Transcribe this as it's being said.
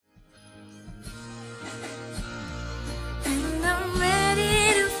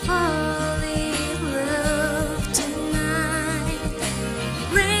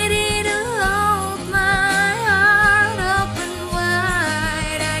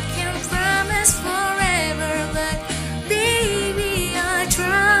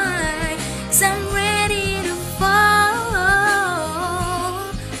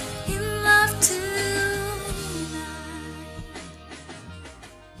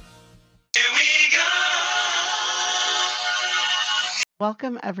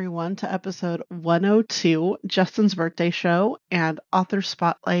Welcome, everyone, to episode 102, Justin's birthday show and author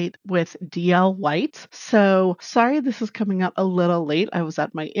spotlight with DL White. So, sorry this is coming out a little late. I was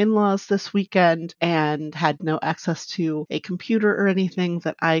at my in-laws this weekend and had no access to a computer or anything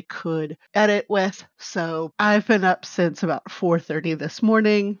that I could edit with. So, I've been up since about 4:30 this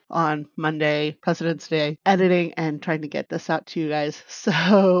morning on Monday, President's Day, editing and trying to get this out to you guys.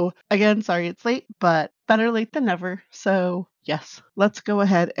 So, again, sorry it's late, but better late than never. So, yes, let's go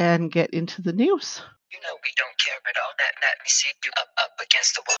ahead and get into the news. You know we don't care at all. Let me see you up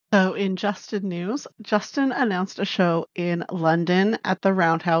against the wall. So in Justin news, Justin announced a show in London at the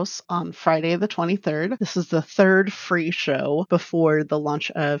Roundhouse on Friday the 23rd. This is the third free show before the launch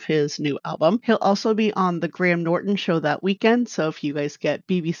of his new album. He'll also be on the Graham Norton show that weekend. So if you guys get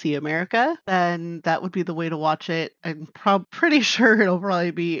BBC America, then that would be the way to watch it. I'm pretty sure it'll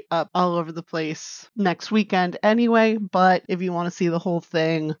probably be up all over the place next weekend anyway. But if you want to see the whole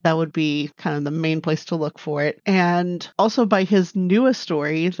thing, that would be kind of the main place to look for it. And also by his newest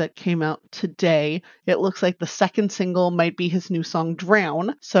story that came out today, it looks like the second single might be his new song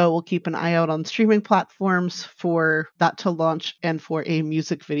Drown. So we'll keep an eye out on streaming platforms for that to launch and for a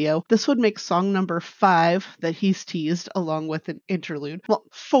music video. This would make song number 5 that he's teased along with an interlude. Well,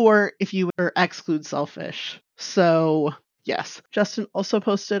 4 if you exclude Selfish. So yes, Justin also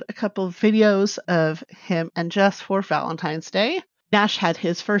posted a couple of videos of him and Jess for Valentine's Day. Nash had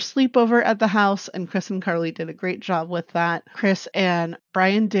his first sleepover at the house, and Chris and Carly did a great job with that. Chris and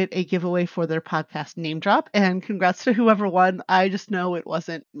Brian did a giveaway for their podcast Name Drop, and congrats to whoever won. I just know it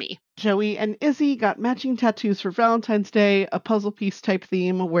wasn't me. Joey and Izzy got matching tattoos for Valentine's Day, a puzzle piece type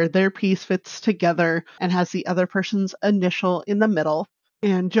theme where their piece fits together and has the other person's initial in the middle.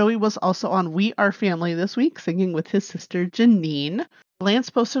 And Joey was also on We Are Family this week, singing with his sister Janine.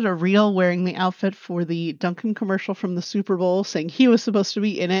 Lance posted a reel wearing the outfit for the Dunkin' commercial from the Super Bowl, saying he was supposed to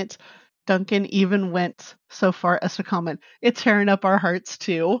be in it. Dunkin' even went so far as to comment, "It's tearing up our hearts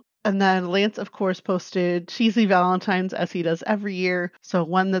too." And then Lance, of course, posted cheesy Valentines as he does every year. So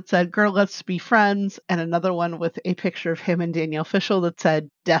one that said, "Girl, let's be friends," and another one with a picture of him and Danielle Fishel that said,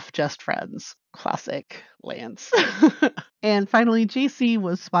 "Deaf just friends." Classic Lance. And finally, JC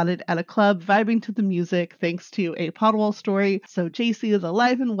was spotted at a club vibing to the music thanks to a Podwell story. So JC is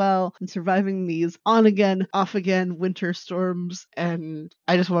alive and well and surviving these on again, off again winter storms. And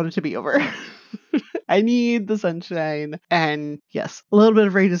I just want it to be over. I need the sunshine. And yes, a little bit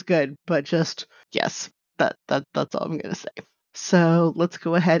of rain is good, but just, yes, that's all I'm going to say. So let's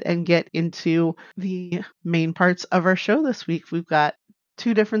go ahead and get into the main parts of our show this week. We've got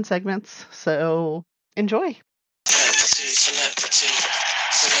 2 different segments, so enjoy.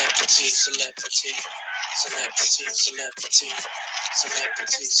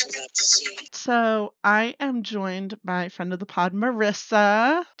 So I am joined by friend of the pod,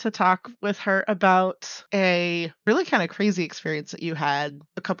 Marissa, to talk with her about a really kind of crazy experience that you had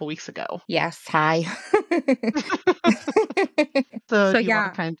a couple weeks ago. Yes, hi. So you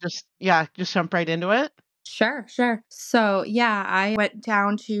want to kind of just jump right into it? Sure. So, I went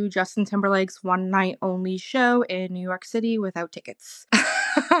down to Justin Timberlake's one night only show in New York City without tickets.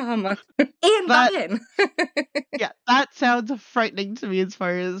 And got in. Yeah, that sounds frightening to me as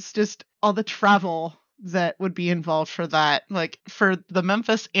far as just all the travel that would be involved for that. Like for the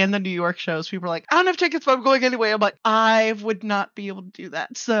Memphis and the New York shows, people are like, "I don't have tickets, but I'm going anyway." I'm like, I would not be able to do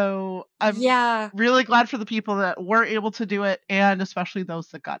that. So I'm really glad for the people that were able to do it, and especially those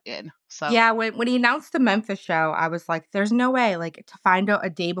that got in. So yeah, when he announced the Memphis show, I was like, there's no way, like, to find out a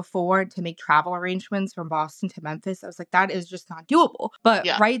day before to make travel arrangements from Boston to Memphis. I was like, that is just not doable. But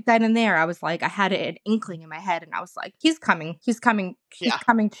right then and there, I was like, I had an inkling in my head, and I was like, he's coming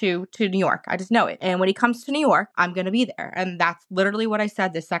to New York. I just know it. And when he comes to New York, I'm going to be there. And that's literally what I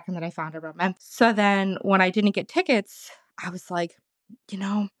said the second that I found out about Memphis. So then when I didn't get tickets, I was like,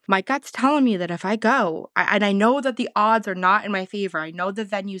 my gut's telling me that if I go, and I know that the odds are not in my favor. I know the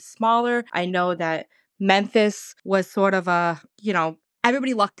venue's smaller. I know that Memphis was sort of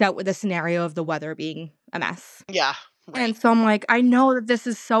everybody lucked out with the scenario of the weather being a mess. Yeah. Right. And so I'm like, I know that this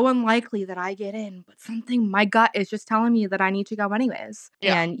is so unlikely that I get in, but my gut is just telling me that I need to go anyways.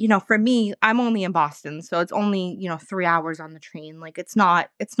 Yeah. And, for me, I'm only in Boston, so it's only, 3 hours on the train. Like it's not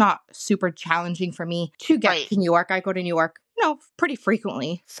super challenging for me to get to New York. I go to New York, pretty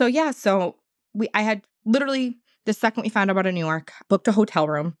frequently. So I had literally the second we found out about New York, booked a hotel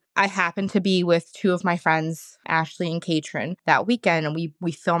room. I happened to be with 2 of my friends, Ashley and Katrin, that weekend, and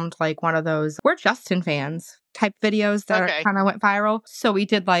we filmed like one of those, we're Justin fans. type videos that kind of went viral. So we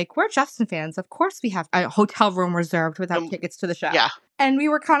did like, we're Justin fans. Of course we have a hotel room reserved without tickets to the show. Yeah. And we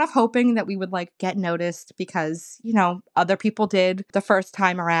were kind of hoping that we would like get noticed because, you know, other people did the first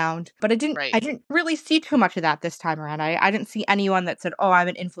time around. But I didn't really see too much of that this time around. I didn't see anyone that said, oh, I'm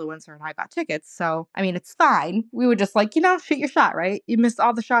an influencer and I got tickets. So, I mean, it's fine. We were just like, you know, shoot your shot, right? You missed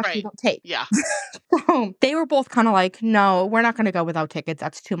all the shots you don't take. Yeah. So they were both kind of like, no, we're not going to go without tickets.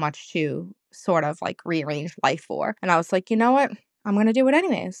 That's too much to sort of like rearrange life for. And I was like, you know what? I'm going to do it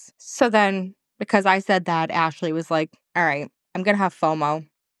anyways. So then, because I said that, Ashley was like, all right, I'm going to have FOMO.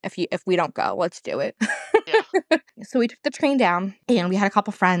 If we don't go, let's do it. Yeah. So we took the train down and we had a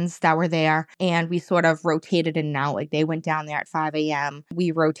couple friends that were there and we sort of rotated in and out. Like they went down there at 5 a.m. We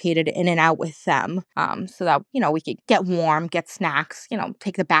rotated in and out with them so that, you know, we could get warm, get snacks, you know,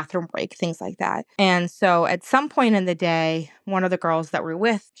 take the bathroom break, things like that. And so at some point in the day, one of the girls that we're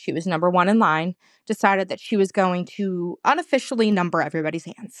with, she was number one in line, decided that she was going to unofficially number everybody's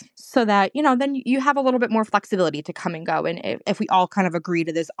hands so that, you know, then you have a little bit more flexibility to come and go. And if we all kind of agree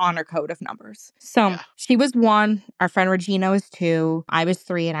to this honor code of numbers. So she was 1, our friend Regina was 2, I was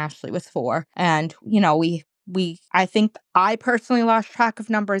 3, and Ashley was 4. And, you know, I think I personally lost track of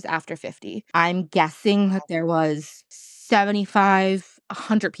numbers after 50. I'm guessing that there was 75,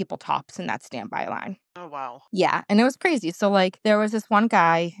 100 people tops in that standby line. Oh, wow. Yeah. And it was crazy. So like there was this one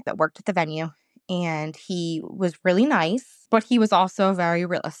guy that worked at the venue and he was really nice, but he was also very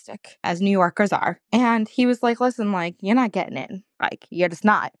realistic, as New Yorkers are. And he was like, listen, like, you're not getting in. Like, you're just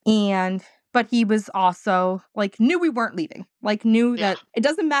not. But he was also like, knew we weren't leaving, like knew that it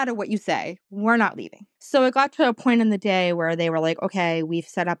doesn't matter what you say, we're not leaving. So it got to a point in the day where they were like, okay, we've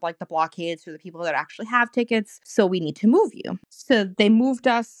set up like the blockades for the people that actually have tickets. So we need to move you. So they moved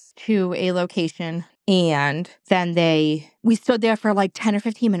us to a location and then we stood there for like 10 or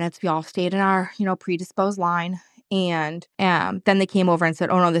 15 minutes. We all stayed in our, you know, predisposed line. And then they came over and said,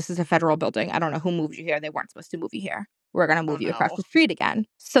 oh no, this is a federal building. I don't know who moved you here. They weren't supposed to move you here. We're going to move you across the street again.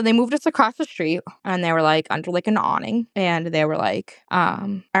 So they moved us across the street and they were like under like an awning and they were like,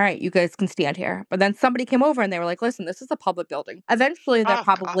 all right, you guys can stand here. But then somebody came over and they were like, listen, this is a public building. Eventually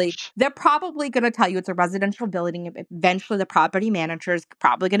they're probably going to tell you it's a residential building. Eventually the property manager is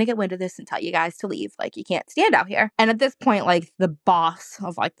probably going to get wind of this and tell you guys to leave. Like you can't stand out here. And at this point, like the boss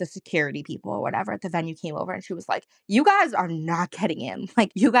of like the security people or whatever at the venue came over and she was like, you guys are not getting in.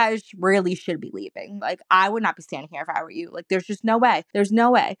 Like you guys really should be leaving. Like I would not be standing here if I were you. Like there's just no way. There's no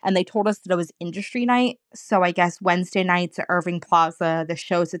way. And they told us that it was industry night. So I guess Wednesday nights at Irving Plaza, the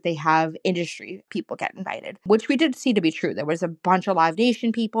shows that they have, industry people get invited, which we did see to be true. There was a bunch of Live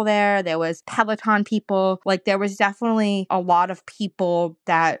Nation people there. There was Peloton people. Like there was definitely a lot of people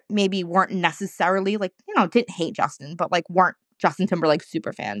that maybe weren't necessarily like, you know, didn't hate Justin, but like weren't Justin Timberlake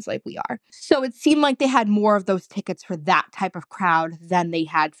super fans like we are. So it seemed like they had more of those tickets for that type of crowd than they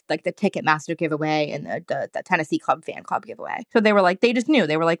had like the Ticketmaster giveaway and the Tennessee Club fan club giveaway. So they were like, they just knew.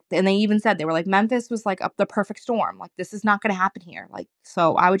 They were like, and they even said, they were like, Memphis was like up the perfect storm. Like this is not going to happen here. Like,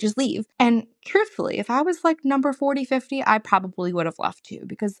 so I would just leave. And truthfully, if I was like number 40, 50, I probably would have left too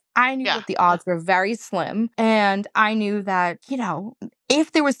because I knew that the odds were very slim. And I knew that, you know,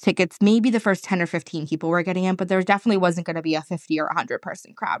 if there was tickets, maybe the first 10 or 15 people were getting in, but there definitely wasn't going to be a 50 or 100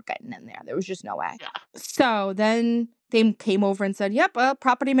 person crowd getting in there. There was just no way. Yeah. So then they came over and said, yep,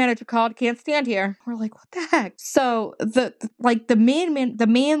 property manager called, can't stand here. We're like, what the heck? So the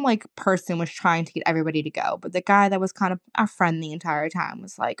main like person was trying to get everybody to go. But the guy that was kind of our friend the entire time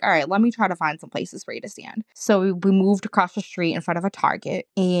was like, all right, let me try to find some places for you to stand. So we moved across the street in front of a Target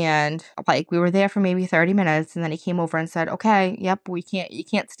and like we were there for maybe 30 minutes. And then he came over and said, okay, yep, you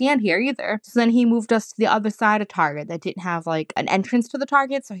can't stand here either. So then he moved us to the other side of Target that didn't have like an entrance to the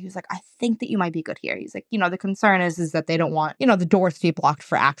Target. So he was like, I think that you might be good here. He's like, you know, the concern is that they don't want, you know, the doors to be blocked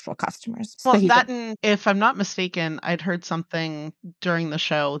for actual customers. Well, and if I'm not mistaken, I'd heard something during the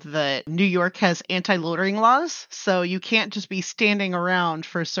show that New York has anti-loitering laws, so you can't just be standing around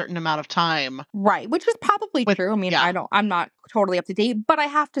for a certain amount of time. Right, which is probably true. I mean, I'm not totally up to date, but I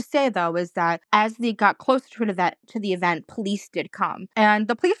have to say though is that as they got closer to the event, police did come, and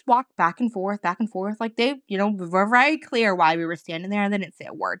the police walked back and forth, like they, you know, were very clear why we were standing there, and they didn't say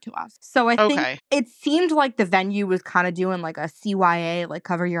a word to us. So I think it seemed like the venue was kind of doing like a CYA, like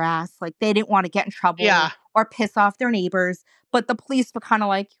cover your ass, like they didn't want to get in trouble or piss off their neighbors. But the police were kind of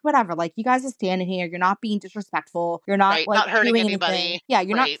like, whatever, like you guys are standing here, you're not being disrespectful, you're not like not hurting doing anybody. Anything. Yeah,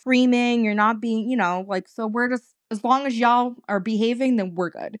 you're not screaming, you're not being, you know, like, so we're just as long as y'all are behaving, then we're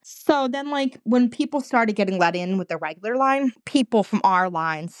good. So then, like, when people started getting let in with the regular line, people from our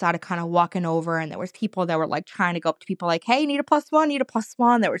line started kind of walking over, and there was people that were, like, trying to go up to people like, hey, need a +1, need a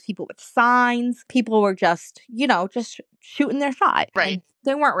 +1. There was people with signs. People were just, just shooting their shot. Right. And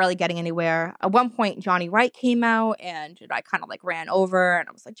they weren't really getting anywhere. At one point, Johnny Wright came out, and I kind of, like, ran over, and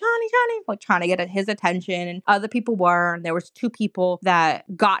I was like, Johnny, like, trying to get his attention, and other people were, and there was 2 people that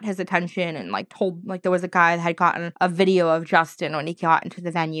got his attention and, like, told, like, there was a guy that had gotten a video of Justin when he got into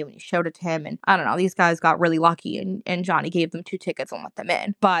the venue, and he showed it to him, and I don't know, these guys got really lucky, and Johnny gave them 2 tickets and let them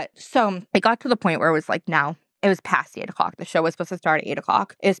in. But, so, it got to the point where it was like, now, it was past 8 o'clock. The show was supposed to start at 8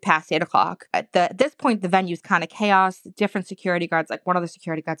 o'clock. It was past 8 o'clock. At this point, the venue's kind of chaos. Different security guards, like one of the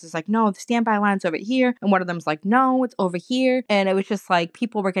security guards is like, no, the standby line's over here. And one of them's like, no, it's over here. And it was just like,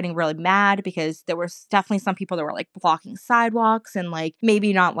 people were getting really mad because there was definitely some people that were like blocking sidewalks and like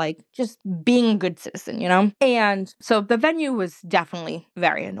maybe not like just being a good citizen, And so the venue was definitely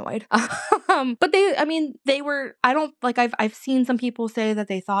very annoyed. But they were, I've seen some people say that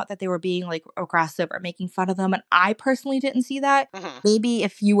they thought that they were being like aggressive or making fun of them. And I personally didn't see that. Mm-hmm. Maybe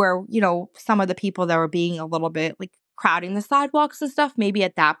if you were, some of the people that were being a little bit like crowding the sidewalks and stuff, maybe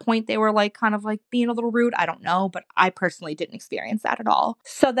at that point they were like kind of like being a little rude. I don't know, but I personally didn't experience that at all.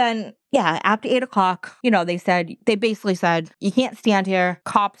 So then, yeah, after 8 o'clock, they basically said, you can't stand here.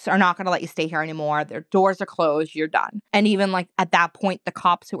 Cops are not going to let you stay here anymore. Their doors are closed. You're done. And even like at that point, the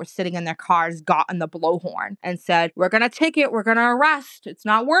cops who were sitting in their cars got on the blowhorn and said, we're going to take it. We're going to arrest. It's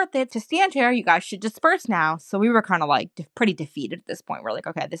not worth it to stand here. You guys should disperse now. So we were kind of like pretty defeated at this point. We're like,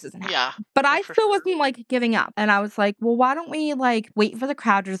 okay, this isn't happening. Yeah. But I still wasn't like giving up. And I was like, well, why don't we like wait for the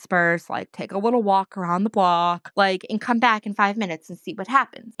crowd to disperse, like take a little walk around the block, like, and come back in 5 minutes and see what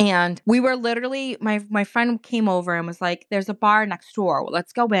happens. And we were literally, my friend came over and was like, there's a bar next door. Well,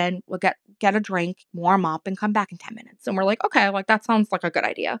 let's go in. We'll get a drink, warm up, and come back in 10 minutes. And we're like, okay, like that sounds like a good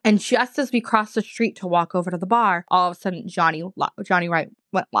idea. And just as we crossed the street to walk over to the bar, all of a sudden Johnny Wright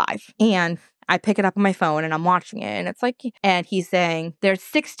went live. And I pick it up on my phone and I'm watching it, and it's like, and he's saying, there's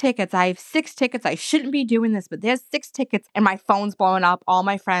 6 tickets. I have 6 tickets. I shouldn't be doing this, but there's 6 tickets. And my phone's blowing up. All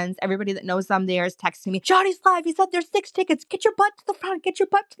my friends, everybody that knows them there is texting me, Johnny's live. He said there's 6 tickets. Get your butt to the front. Get your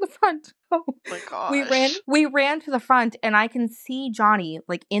butt to the front. Oh my gosh. We ran to the front, and I can see Johnny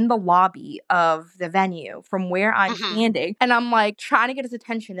like in the lobby of the venue from where I'm standing. And I'm like trying to get his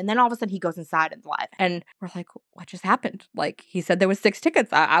attention. And then all of a sudden he goes inside and live. And we're like, what just happened? Like, he said there was 6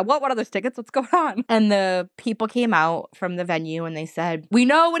 tickets. I want one of those tickets. What's going on? And the people came out from the venue and they said, we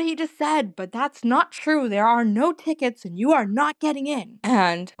know what he just said, but that's not true. There are no tickets and you are not getting in.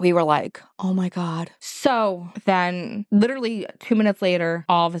 And we were like, oh my God. So then literally 2 minutes later,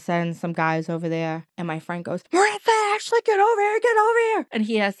 all of a sudden some guys over there, and my friend goes, Marissa, Ashley, get over here. And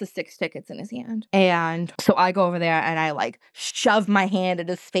he has the 6 tickets in his hand. And so I go over there and I like shove my hand at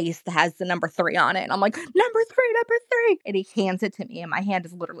his face that has the number 3 on it. And I'm like, number 3. And he hands it to me, and my hand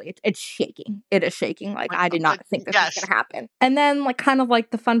is literally, it's shaking. It is shaking. Like, I did not think this was going to happen. And then like kind of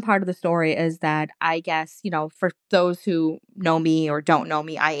like the fun part of the story is that I guess, for those who know me or don't know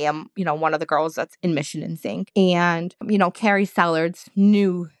me, I am, one of the girls that's in Mission in Sync. And, Carrie Sellards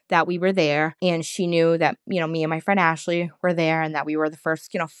knew that we were there, and she knew that, me and my friend Ashley were there, and that we were the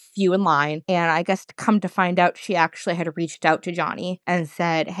first, few in line. And I guess to come to find out, she actually had reached out to Johnny and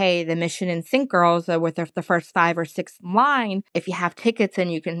said, hey, the Mission in Sync girls are with the first 5 or 6 in line. If you have tickets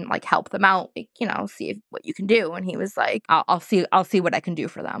and you can like help them out, like, see what you can do. And he was like, I'll see what I can do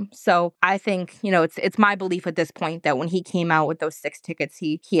for them. So I think, it's my belief at this point that when he came out with those 6 tickets,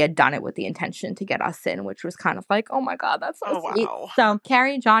 he had done it with the intention to get us in, which was kind of like, oh my God, that's so sweet. Wow. So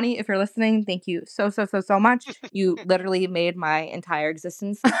Carrie, Johnny, if you're listening, thank you so much. You literally made my entire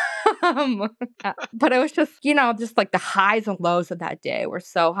existence. But it was just, just like the highs and lows of that day were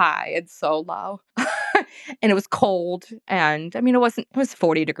so high and so low. And it was cold. And it was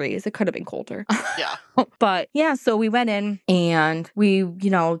 40 degrees. It could have been colder. Yeah. But yeah, so we went in and we,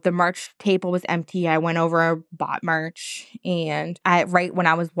 the merch table was empty. I went over, bought merch. And right when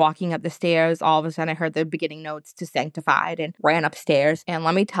I was walking up the stairs, all of a sudden I heard the beginning notes to Sanctified and ran upstairs. And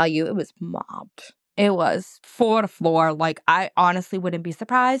let me tell you, it was mobbed. It was floor to floor. Like, I honestly wouldn't be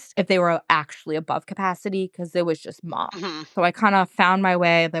surprised if they were actually above capacity because it was just mobbed. So I kind of found my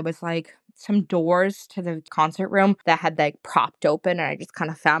way. There was like some doors to the concert room that had like propped open, and I just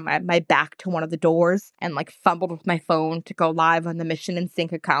kind of found my back to one of the doors and like fumbled with my phone to go live on the Mission in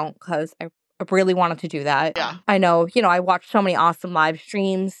Sync account because I really wanted to do that. Yeah. I know, I watched so many awesome live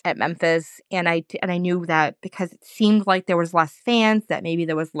streams at Memphis, and I knew that because it seemed like there was less fans, that maybe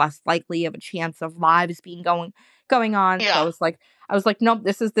there was less likely of a chance of lives being going on. Yeah. So I was like, I was like, nope,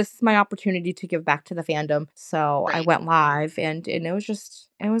 this is my opportunity to give back to the fandom. So I went live, and it was just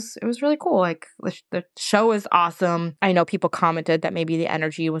it was really cool. Like the show is awesome. I know people commented that maybe the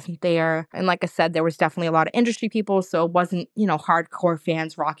energy wasn't there, and like I said, there was definitely a lot of industry people, so it wasn't hardcore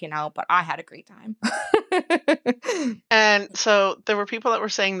fans rocking out. But I had a great time. And so there were people that were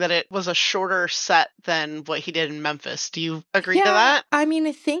saying that it was a shorter set than what he did in Memphis. Do you agree to that? I mean,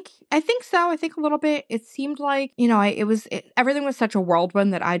 I think so. I think a little bit. It seemed like, everything was such a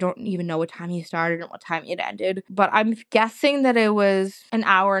whirlwind that I don't even know what time he started and what time it ended. But I'm guessing that it was an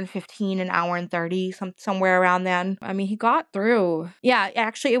hour and 15, an hour and 30, somewhere around then. I mean, he got through. Yeah,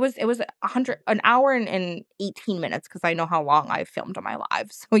 actually, it was an hour and 18 minutes, because I know how long I've filmed on my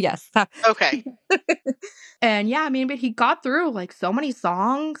lives. So yes. Okay. And yeah, I mean, but he got through like so many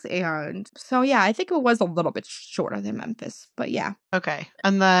songs, and so yeah, I think it was a little bit shorter than Memphis, but yeah. Okay.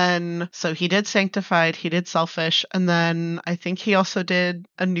 And then, so he did Sanctified, he did Selfish, and then I think he also did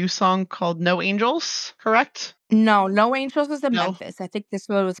a new song called No Angels, correct? No Angels was in No. Memphis. I think this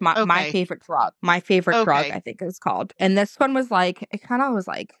one was my favorite drug. My favorite drug, I think it was called. And this one was like, it kind of was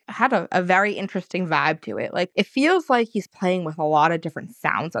like, had a very interesting vibe to it. Like, it feels like he's playing with a lot of different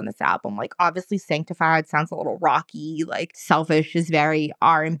sounds on this album. Like, obviously Sanctified sounds a little rocky. Like, Selfish is very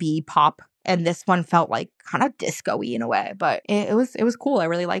R&B pop. And this one felt like kind of disco-y in a way, but it was cool. I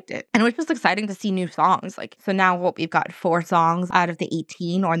really liked it. And it was just exciting to see new songs. Like, so now we've got 4 songs out of the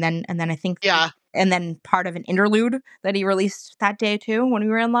 18, and then I think and then part of an interlude that he released that day too when we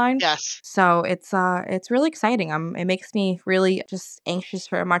were in line. Yes. So it's really exciting. It makes me really just anxious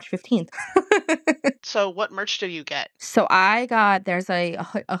for March 15th. So what merch did you get? So there's a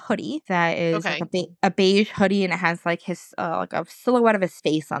hoodie that is like a beige hoodie, and it has like his like a silhouette of his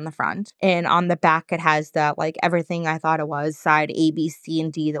face on the front, and on the back it has that like everything I thought it was side A, B, C,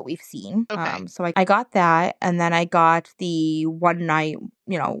 and D that we've seen. So I got that, and then I got the one night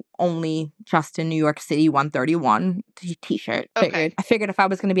only Justin New York City 131 t-shirt. I figured if I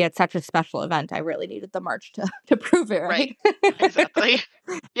was going to be at such a special event, I really needed the merch to prove it, right? Exactly.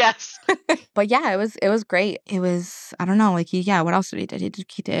 Yes. But yeah, it was great. It was, I don't know, like, what else did he did?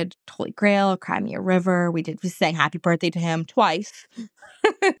 He did Holy Grail, Cry Me a River. We sang Happy Birthday to him twice.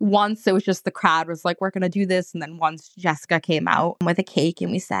 Once it was just the crowd was like, we're going to do this. And then once Jessica came out with a cake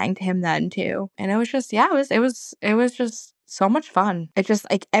and we sang to him then too. And it was just, it was just so much fun. It just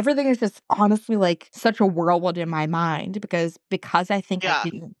like everything is just honestly like such a whirlwind in my mind because I think I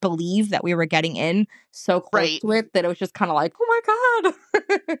didn't believe that we were getting in so close to it that it was just kind of like, oh my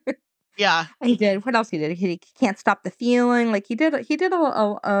God. Yeah. He did. What else he did? He Can't Stop the Feeling. Like he did a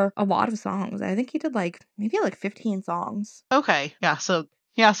lot of songs. I think he did like maybe like 15 songs. Okay. Yeah. So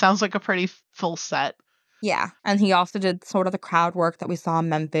sounds like a pretty full set. Yeah. And he also did sort of the crowd work that we saw in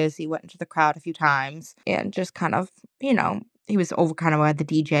Memphis. He went into the crowd a few times and just kind of, he was over kind of where the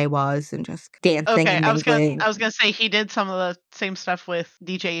DJ was and just dancing and mingling. I was gonna say he did some of the same stuff with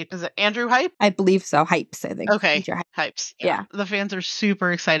DJ. Is it Andrew Hype? I believe so. Hypes, I think. Okay. DJ Hypes. Yeah. The fans are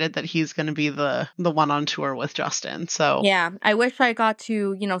super excited that he's gonna be the one on tour with Justin. So yeah, I wish I got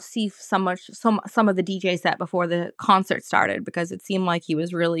to see some of the DJ set before the concert started because it seemed like he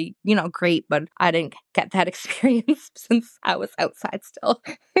was really great, but I didn't get that experience since I was outside still.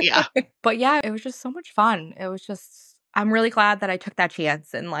 Yeah. But yeah, it was just so much fun. It was just. I'm really glad that I took that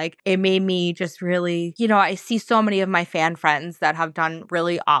chance and like it made me just really, I see so many of my fan friends that have done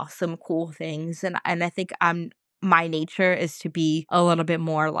really awesome, cool things. And I think my nature is to be a little bit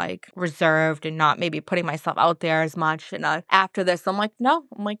more like reserved and not maybe putting myself out there as much. And after this, I'm like, no,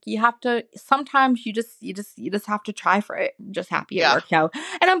 you have to, sometimes you just have to try for it. I'm just happy it worked out.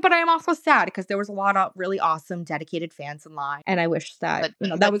 But I'm also sad because there was a lot of really awesome, dedicated fans in line. And I wish that,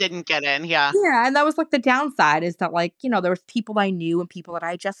 that didn't get in. Yeah. Yeah. And that was like the downside is that like, there was people I knew and people that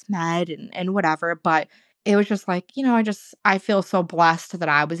I just met and whatever. But it was just like, I feel so blessed that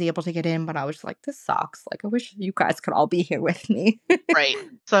I was able to get in, but I was just like, this sucks. Like, I wish you guys could all be here with me. Right.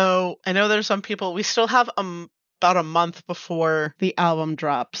 So I know there's some people, we still have about a month before the album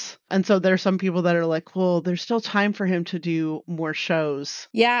drops. And so there's some people that are like, well, there's still time for him to do more shows.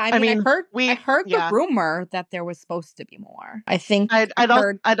 Yeah, I mean I heard the rumor that there was supposed to be more. I think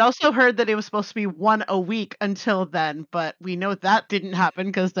I'd also heard that it was supposed to be one a week until then, but we know that didn't happen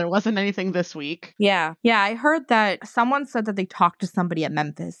because there wasn't anything this week. Yeah. Yeah, I heard that someone said that they talked to somebody at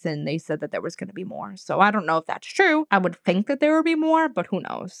Memphis and they said that there was going to be more. So I don't know if that's true. I would think that there would be more, but who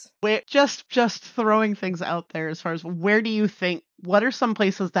knows? Just throwing things out there as far as where do you think what are some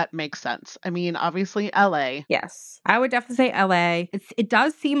places that make sense? I mean, obviously LA. Yes. I would definitely say LA. It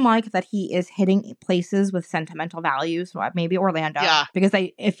does seem like that he is hitting places with sentimental value, so maybe Orlando. Yeah. Because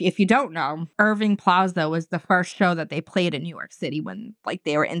if you don't know, Irving Plaza was the first show that they played in New York City when like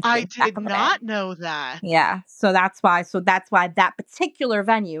they were in I did not know that. Yeah. So that's why that particular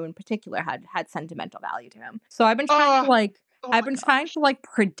venue in particular had sentimental value to him. So I've been trying to trying to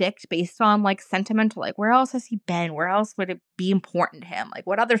predict based on like sentimental, like where else has he been? Where else would it be important to him? Like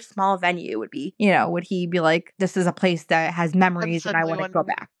what other small venue would be, would he be like, this is a place that has memories and I want to go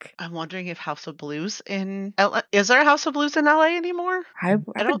back? I'm wondering if House of Blues in LA, is there a House of Blues in LA anymore? I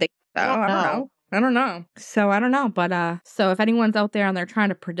don't think so. I don't know. So I don't know. But so if anyone's out there and they're trying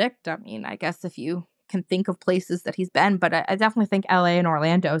to predict, I mean, I guess if you can think of places that he's been, but I definitely think LA and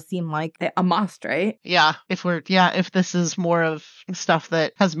Orlando seem like a must, right? Yeah, if this is more of stuff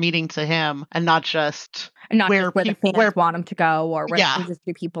that has meaning to him and not just where the fans want him to go or where the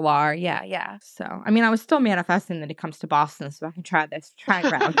industry people are. Yeah. So I mean, I was still manifesting that he comes to Boston so I can try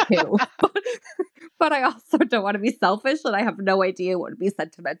round two. But I also don't want to be selfish, and I have no idea what would be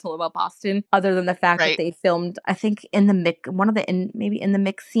sentimental about Boston, other than the fact that they filmed, I think, in the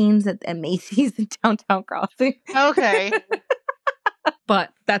mix scenes at Macy's in Downtown Crossing. Okay.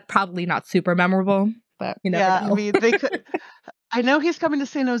 But that's probably not super memorable. But you never know. I mean, they could. I know he's coming to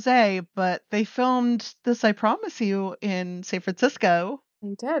San Jose, but they filmed this I Promise You in San Francisco.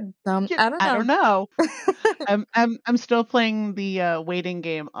 They did. I don't know. I'm still playing the waiting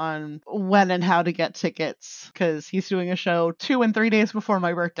game on when and how to get tickets because he's doing a show 2 and 3 days before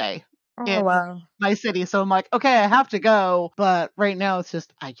my birthday in my city. So I'm like, okay, I have to go, but right now it's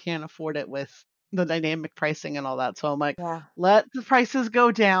just I can't afford it with the dynamic pricing and all that. So I'm like, let the prices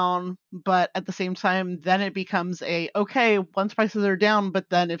go down, but at the same time, then it becomes okay, once prices are down,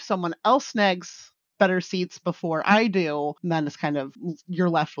 but then if someone else snags better seats before I do, and then it's kind of you're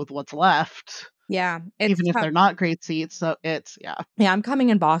left with what's left. Yeah, even if they're not great seats. So it's Yeah, I'm coming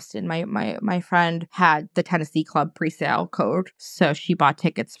in Boston. My friend had the Tennessee Club presale code, so she bought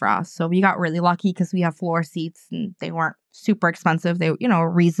tickets for us. So we got really lucky because we have floor seats and they weren't super expensive. They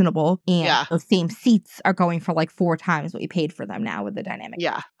reasonable, and those same seats are going for like 4 times what we paid for them now with the dynamic.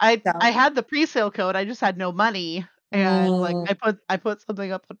 Yeah, I had the presale code. I just had no money. And like I put something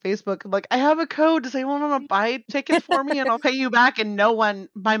up on Facebook. I'm like, I have a code. Does anyone want to buy tickets for me and I'll pay you back? And no one.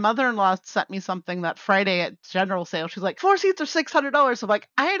 My mother-in-law sent me something that Friday at general sale. She's like, 4 seats are $600. I'm like,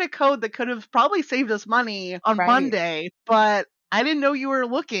 I had a code that could have probably saved us money on Monday, but I didn't know you were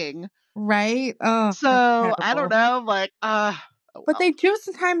looking. Right. Oh, so I don't know. Like, But they do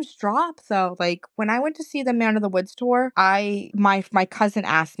sometimes drop though. Like when I went to see the Man of the Woods tour, my cousin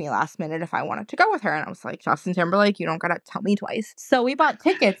asked me last minute if I wanted to go with her, and I was like, Justin Timberlake, you don't gotta tell me twice. So we bought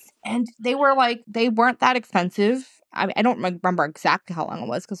tickets, and they weren't that expensive. I mean, I don't remember exactly how long it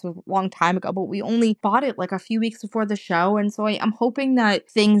was because it was a long time ago, but we only bought it like a few weeks before the show. And so I'm hoping that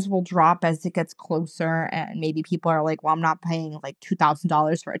things will drop as it gets closer and maybe people are like, well, I'm not paying like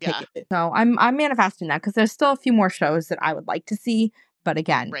 $2,000 for a ticket. So I'm manifesting that because there's still a few more shows that I would like to see. But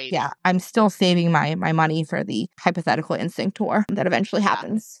again, I'm still saving my money for the hypothetical Instinct tour that eventually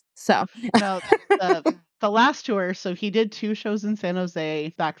happens. So no, the last tour, so he did 2 shows in San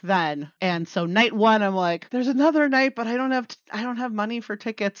Jose back then. And so night 1, I'm like, there's another night, but I don't have money for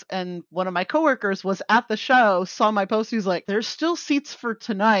tickets. And one of my coworkers was at the show, saw my post. He's like, there's still seats for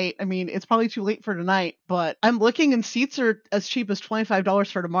tonight. I mean, it's probably too late for tonight, but I'm looking and seats are as cheap as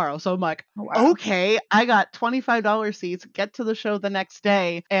 $25 for tomorrow. So I'm like, okay, I got $25 seats, get to the show the next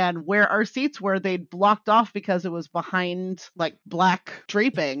day. And where our seats were, they'd blocked off because it was behind like black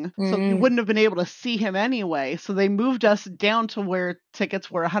draping. So you wouldn't have been able to see him anyway. So they moved us down to where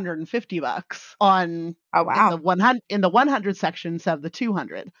tickets were $150 on in the 100 section instead of the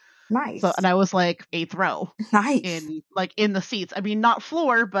 200. Nice. So, and I was like 8th row. Nice. In the seats. I mean, not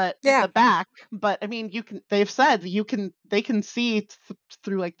floor, but in the back. But I mean, they've said they can see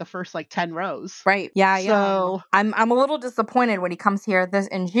through like the first like 10 rows. Right. Yeah. So I'm a little disappointed when he comes here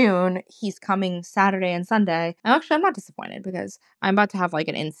in June. He's coming Saturday and Sunday. Actually, I'm not disappointed because I'm about to have like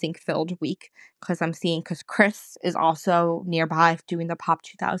an NSYNC filled week because Chris is also nearby doing the Pop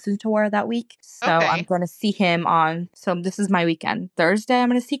 2000 tour that week. So I'm going to see him so this is my weekend. Thursday, I'm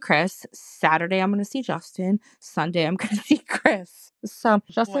going to see Chris. Saturday, I'm going to see Justin. Sunday, I'm going to see Chris. So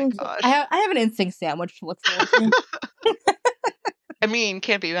Justin, I have an NSYNC sandwich to look forward to. I mean,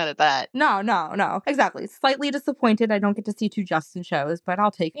 can't be mad at that. No. Exactly. Slightly disappointed I don't get to see 2 Justin shows, but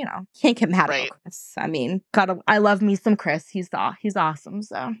I'll take, can't get mad about Chris. I mean, I love me some Chris. He's awesome,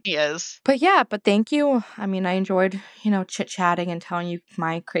 so. He is. But thank you. I mean, I enjoyed, chit-chatting and telling you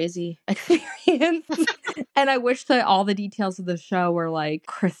my crazy experience. And I wish that all the details of the show were, like,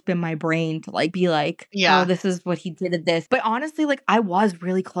 crisp in my brain to, like, be like, oh, this is what he did at this. But honestly, like, I was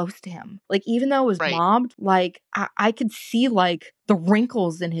really close to him. Like, even though it was mobbed, like, I could see, like, the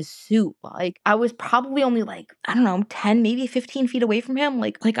wrinkles in his suit. Like, I was probably only, like, I don't know, 10, maybe 15 feet away from him.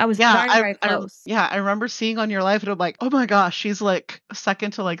 Like I was very close. I remember seeing on your live, and I'm like, oh my gosh, she's, like,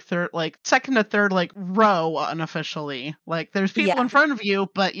 second to third, like, row unofficially. Like, there's people in front of you,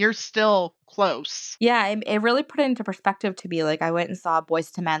 but you're still close. Yeah, it really put it into perspective to be like, I went and saw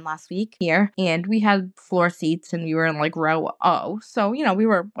Boys to Men last week here, and we had floor seats, and we were in, like, row O. So, we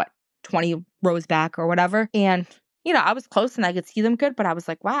were, 20 rows back or whatever. And I was close and I could see them good, but I was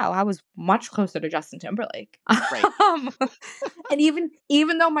like, wow, I was much closer to Justin Timberlake. Right. And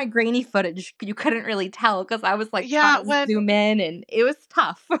even though my grainy footage, you couldn't really tell because I was like trying to zoom in, and it was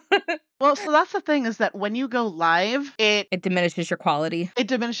tough. Well, so that's the thing, is that when you go live, it diminishes your quality. It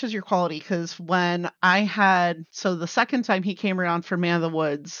diminishes your quality, because when the second time he came around for Man of the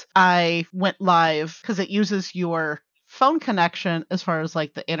Woods, I went live because it uses your phone connection as far as,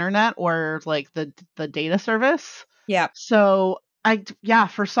 like, the internet or, like, the data service. Yeah. So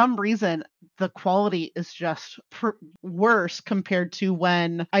for some reason, the quality is just worse compared to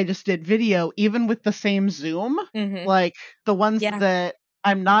when I just did video, even with the same Zoom. Mm-hmm. Like, the ones that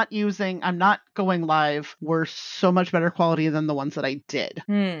I'm not going live were so much better quality than the ones that I did.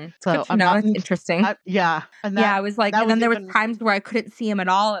 So it's interesting. I was like, and then there was times where I couldn't see him at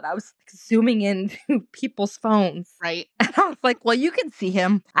all, and I was, like, zooming into people's phones. Right. And I was like, well, you can see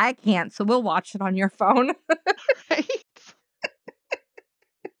him. I can't, so we'll watch it on your phone. Right.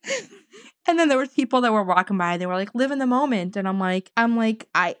 And then there was people that were walking by, they were like, live in the moment. And I'm like,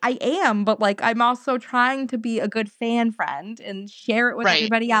 I am, but, like, I'm also trying to be a good fan friend and share it with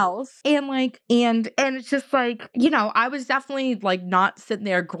everybody else. And, like, and it's just like, I was definitely, like, not sitting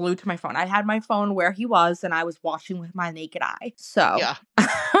there glued to my phone. I had my phone where he was, and I was watching with my naked eye. So,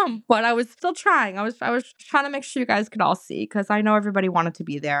 but I was still trying. I was trying to make sure you guys could all see, because I know everybody wanted to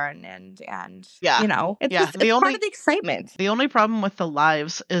be there, and it's part of the excitement. The only problem with the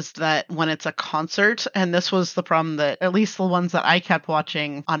lives is that when it's a concert, and this was the problem that at least the ones that I kept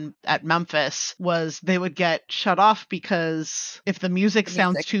watching at Memphis, was they would get shut off because if the music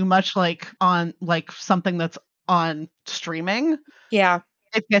sounds too much like something that's on streaming,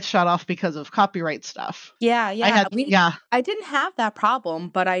 it gets shut off because of copyright stuff. I didn't have that problem,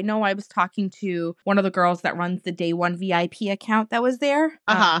 but I know I was talking to one of the girls that runs the Day One VIP account that was there.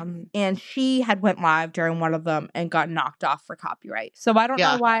 And she had went live during one of them and got knocked off for copyright. So I don't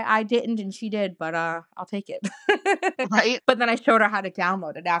know why I didn't and she did, but I'll take it. Right. But then I showed her how to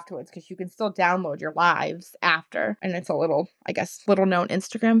download it afterwards, because you can still download your lives after. And it's a little known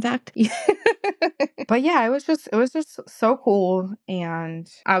Instagram fact. But yeah, it was just so cool, and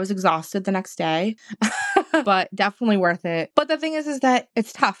I was exhausted the next day, but definitely worth it. But the thing is that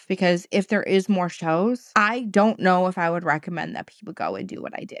it's tough, because if there is more shows, I don't know if I would recommend that people go and do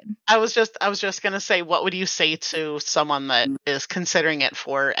what I did. I was just going to say, what would you say to someone that is considering it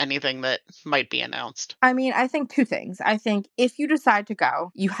for anything that might be announced? I mean, I think 2 things. I think if you decide to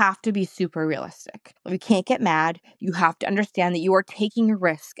go, you have to be super realistic. You can't get mad. You have to understand that you are taking a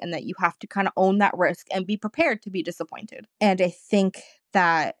risk, and that you have to kind of own that risk and be prepared to be disappointed. And I think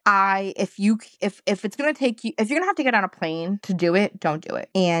that if it's going to take you, if you're going to have to get on a plane to do it, don't do it.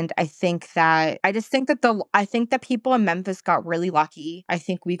 And I think that people in Memphis got really lucky. I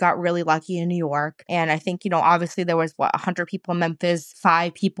think we got really lucky in New York. And I think, obviously there was 100 people in Memphis,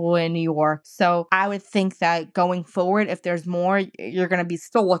 5 people in New York. So I would think that going forward, if there's more, you're going to be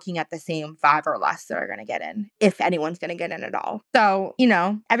still looking at the same 5 or less that are going to get in, if anyone's going to get in at all. So,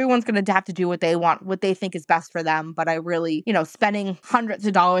 everyone's going to have to do what they want, what they think is best for them. But I really, spending hundreds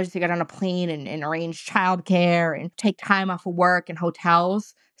of dollars to get on a plane and arrange childcare and take time off of work and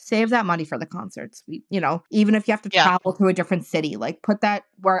hotels, save that money for the concerts. Even if you have to travel to a different city, like, put that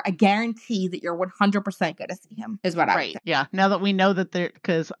where I guarantee that you're 100% going to see him, is what I would say. Yeah. Now that we know that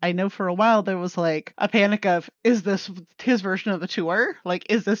because I know for a while there was, like, a panic of, is this his version of the tour? Like,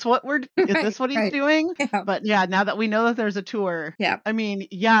 is this what he's doing? Yeah. But yeah, now that we know that there's a tour, I mean,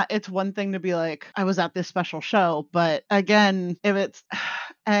 it's one thing to be like, I was at this special show, but again, if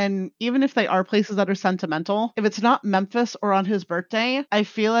And even if they are places that are sentimental, if it's not Memphis or on his birthday, I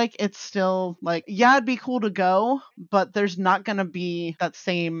feel like it's still like, yeah, it'd be cool to go, but there's not going to be that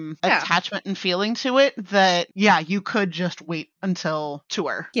same attachment and feeling to it that, yeah, you could just wait until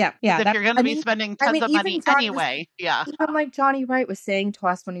tour. Yeah. If you're going to be spending tons of money anyway. Yeah. Even like Johnny Wright was saying to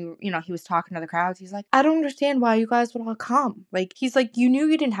us when he was talking to the crowds, he's like, I don't understand why you guys would all come. Like, he's like, you knew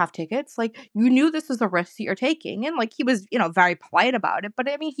you didn't have tickets. Like, you knew this was a risk that you're taking. And like, he was, very polite about it. But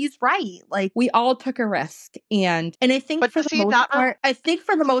I mean, he's right. Like, we all took a risk. And I think for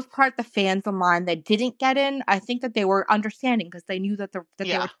the most part, the fans online that didn't get in, I think that they were understanding because they knew that they were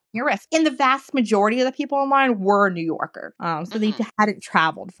taking a risk. And the vast majority of the people online were New Yorker. So they hadn't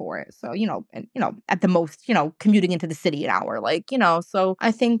traveled for it. So, at the most, commuting into the city an hour, so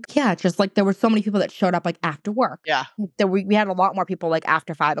I think, just like there were so many people that showed up like after work. Yeah. We had a lot more people like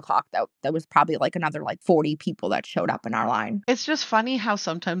after 5 o'clock. That was probably like another like 40 people that showed up in our line. It's just funny how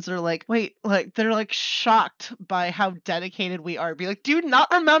sometimes they're like, wait, like they're like shocked by how dedicated we are. Be like, do you not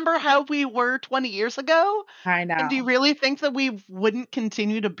remember how we were 20 years ago? I know. And do you really think that we wouldn't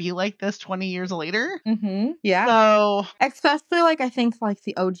continue to be like this 20 years later? Mm-hmm. Yeah. So especially like I think like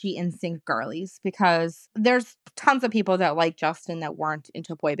the OG NSYNC girlies, because there's tons of people that like Justin that weren't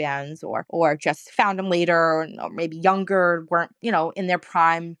into boy bands or just found him later or maybe younger, weren't, in their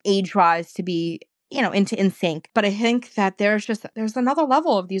prime age-wise to be into NSYNC. But I think that there's another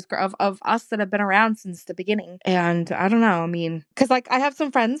level of these of us that have been around since the beginning. And I don't know, I mean, because like I have some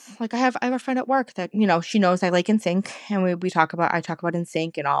friends, like I have a friend at work that, she knows I like NSYNC, and I talk about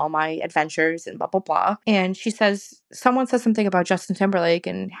NSYNC and all my adventures and blah blah blah. And someone says something about Justin Timberlake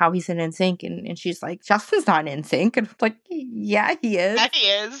and how he's in NSYNC, and she's like, Justin's not in NSYNC. And I'm like, yeah, he is. Yeah, he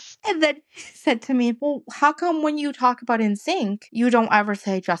is. And then he said to me, well, how come when you talk about NSYNC, you don't ever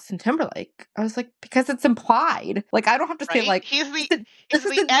say Justin Timberlake? I was like, because it's implied. Like, I don't have to say, like, this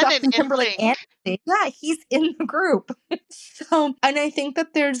isn't Justin Timberlake. Yeah, he's in the group. So, and I think that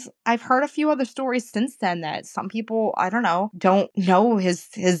I've heard a few other stories since then that some people, I don't know, don't know his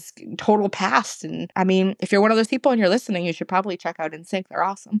total past. And I mean, if you're one of those people and you're listening, you should probably check out NSYNC. They're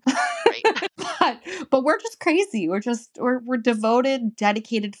awesome. Right. but we're just crazy. We're devoted,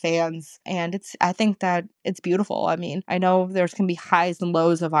 dedicated fans. And I think that it's beautiful. I mean, I know there's can be highs and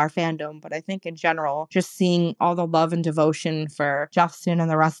lows of our fandom, but I think in general, just seeing all the love and devotion for Justin and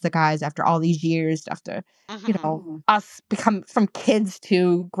the rest of the guys after all these years, after, us become from kids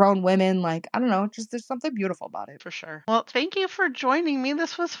to grown women, like, I don't know, just there's something beautiful about it. For sure. Well, thank you for joining me.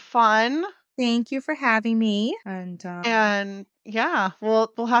 This was fun. Thank you for having me. And yeah, we'll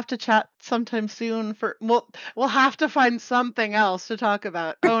have to chat sometime soon we'll have to find something else to talk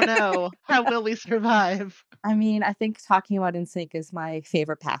about. Oh no, how will we survive? I mean, I think talking about NSYNC is my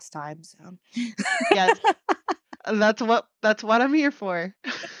favorite pastime, so. Yes. That's what I'm here for.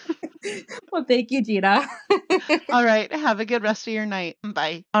 Well, thank you, Gina. All right, have a good rest of your night.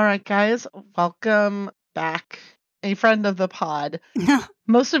 Bye. All right, guys, welcome back. A friend of the pod.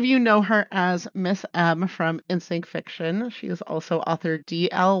 Most of you know her as MissM from NSYNC Fiction. She is also author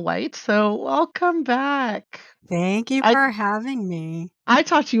D.L. White, so welcome back. Thank you for having me. I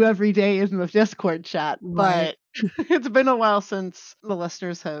talk to you every day in the Discord chat, but it's been a while since the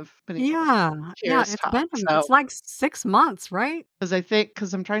listeners have been able to it's like 6 months, right?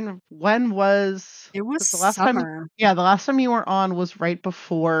 Because I'm trying to, when was... It was the last summer. The last time you were on was right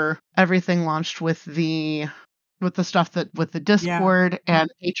before everything launched with the stuff with the Discord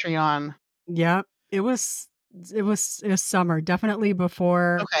and Patreon. Yep. It was summer, definitely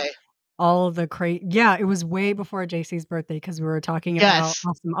before all of the it was way before JC's birthday, because we were talking about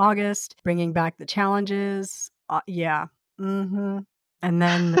Awesome August, bringing back the challenges. And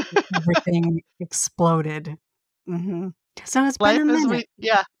then everything exploded. So it's been a minute.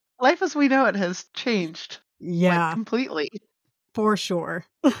 Life as we know it has changed. Yeah. Completely. For sure.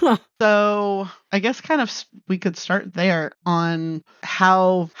 So I guess kind of we could start there on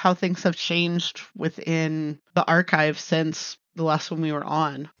how things have changed within the archive since the last one we were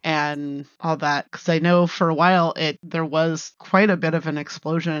on and all that, because I know for a while there was quite a bit of an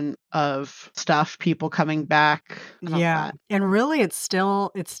explosion of stuff, people coming back. And really it's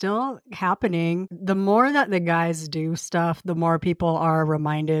still happening. The more that the guys do stuff, the more people are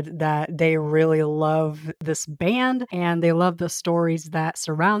reminded that they really love this band and they love the stories that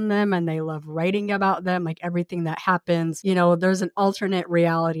surround them and they love writing about them, like everything that happens. There's an alternate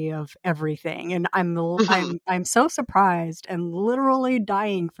reality of everything, and I'm so surprised and literally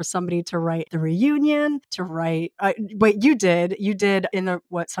dying for somebody to write the reunion, to write wait, you did in the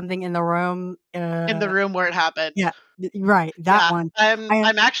something in the room In the room where it happened. Yeah, right. That one.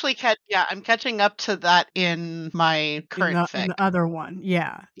 I'm actually I'm catching up to that in my current In fic. the other one,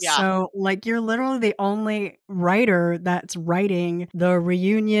 yeah. Yeah. So, like, you're literally the only writer that's writing the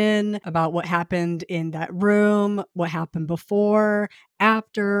reunion about what happened in that room, what happened before,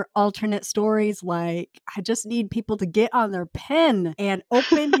 after, alternate stories. Like, I just need people to get on their pen and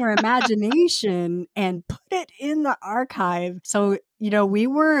open your imagination and put it in the archive. So,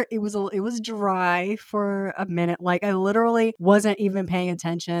 it was dry for a minute. Like, I literally wasn't even paying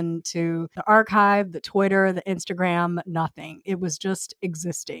attention to the archive, the Twitter, the Instagram, nothing. It was just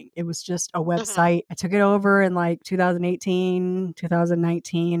existing. It was just a website. I took it over in like 2018,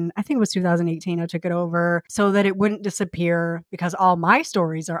 2019. I think it was 2018. I took it over so that it wouldn't disappear because all my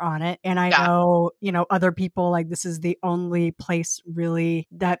stories are on it. And I know, other people, like, this is the only place really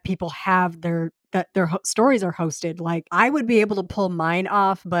that people have their stories are hosted. Like, I would be able to pull mine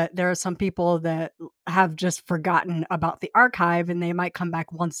off, but there are some people that have just forgotten about the archive and they might come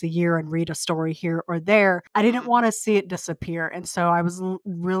back once a year and read a story here or there. I didn't want to see it disappear. And so I was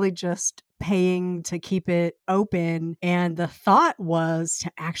really just paying to keep it open. And the thought was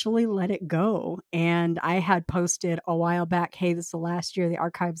to actually let it go. And I had posted a while back, hey, this is the last year the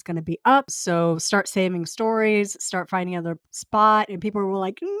archive's going to be up. So start saving stories, start finding another spot. And people were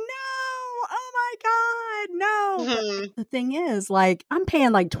like, no, oh my God, no. But the thing is, like, I'm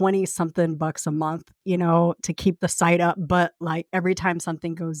paying like 20 something bucks a month, to keep the site up. But like every time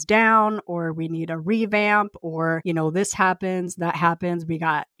something goes down or we need a revamp or, this happens, that happens, we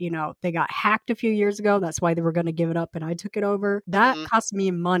got, they got hacked a few years ago. That's why they were going to give it up and I took it over. That cost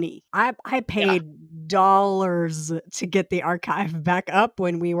me money. I paid dollars to get the archive back up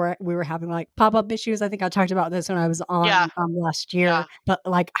when we were having like pop-up issues. I think I talked about this when I was on last year, but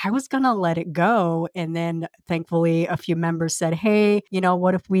like I was gonna let it go, and then thankfully a few members said, hey,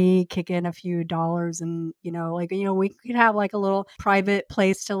 what if we kick in a few dollars and we could have like a little private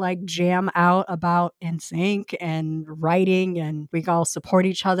place to like jam out about NSYNC and writing, and we all support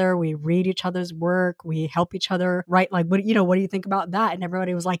each other, we read each other's work, we help each other write. Like, what do you think about that? And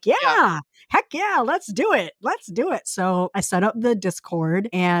everybody was like, heck yeah, let's do it. So I set up the Discord,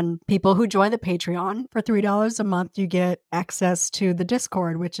 and people who join the Patreon for $3 a month, you get access to the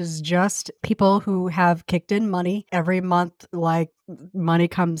Discord, which is just people who have kicked in money every month. Like, money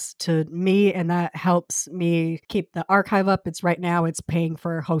comes to me and that helps me keep the archive up. It's right now it's paying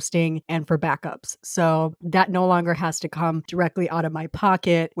for hosting and for backups. So that no longer has to come directly out of my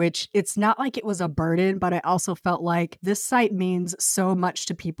pocket, which it's not like it was a burden, but I also felt like this site means so much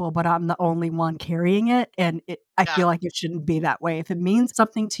to people, but I'm the only one carrying it. And I feel like it shouldn't be that way. If it means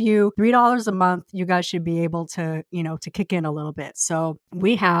something to you, $3 a month, you guys should be able to, to kick in a little bit. So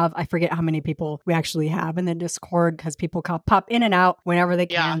we have, I forget how many people we actually have in the Discord because people pop in and out whenever they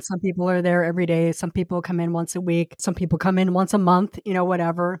can. Some people are there every day. Some people come in once a week. Some people come in once a month,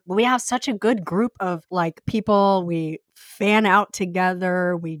 whatever. But we have such a good group of like people. We fan out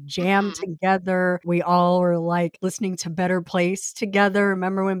together, we jam together, we all were like listening to Better Place together.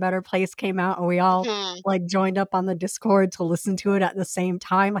 Remember when Better Place came out and we all like joined up on the Discord to listen to it at the same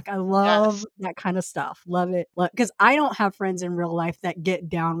time? Like, I love that kind of stuff. Love it. Because I don't have friends in real life that get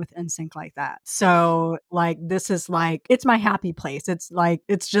down with NSYNC like that. So like, this is like, it's my happy place. It's like,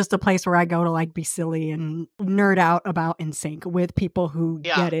 it's just a place where I go to like be silly and nerd out about NSYNC with people who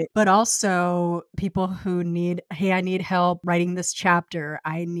get it, but also people who need, hey, I need help writing this chapter.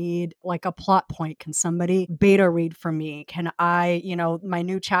 I need like a plot point. Can somebody beta read for me? Can I, my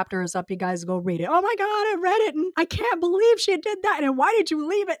new chapter is up. You guys go read it. Oh my God, I read it and I can't believe she did that. And why did you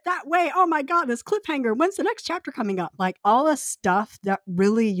leave it that way? Oh my God, this cliffhanger. When's the next chapter coming up? Like all the stuff that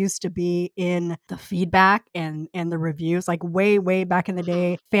really used to be in the feedback and the reviews, like way, way back in the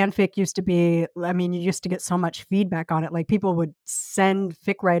day, fanfic used to be, I mean, you used to get so much feedback on it. Like people would send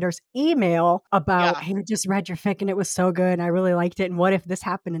fic writers email about, hey, I just read your fic and it was so good and I really liked it. And what if this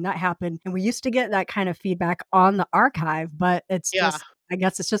happened and that happened? And we used to get that kind of feedback on the archive, but it's just, I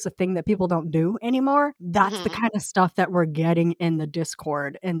guess it's just a thing that people don't do anymore. That's the kind of stuff that we're getting in the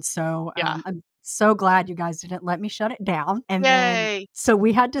Discord. And so I'm so glad you guys didn't let me shut it down. And then, so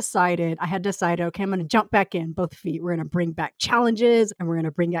I had decided, okay, I'm going to jump back in both feet. We're going to bring back challenges and we're going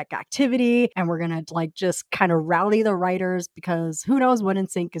to bring back activity and we're going to like just kind of rally the writers because who knows what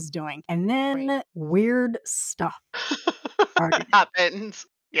NSYNC is doing. And then weird stuff happens.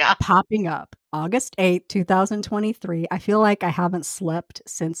 Popping up August 8th, 2023. I feel like I haven't slept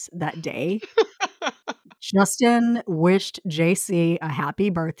since that day. Justin wished JC a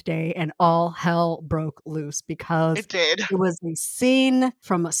happy birthday and all hell broke loose because it was a scene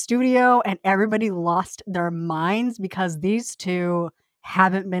from a studio and everybody lost their minds because these two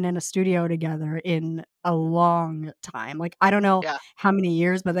haven't been in a studio together in a long time. Like, I don't know how many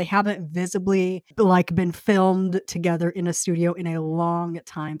years, but they haven't visibly like been filmed together in a studio in a long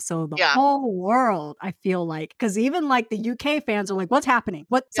time. So the whole world, I feel like, because even like the UK fans are like, what's happening?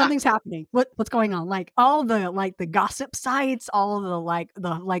 Something's happening. What's going on? Like all the like the gossip sites, all of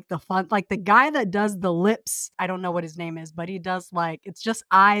the fun, like the guy that does the lips, I don't know what his name is, but he does like, it's just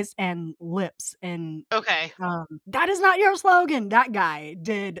eyes and lips. And that is not your slogan. That guy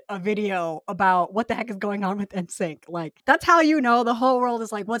did a video about what the heck is going on with NSYNC. Like, that's how you know the whole world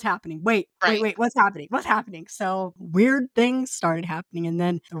is like, what's happening? Wait, what's happening? What's happening? So weird things started happening, and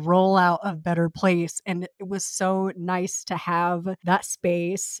then the rollout of Better Place. And it was so nice to have that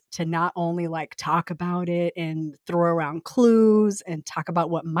space to not only like talk about it and throw around clues and talk about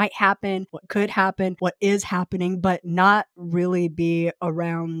what might happen, what could happen, what is happening, but not really be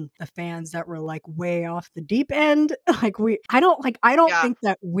around the fans that were like way off the deep end. I don't think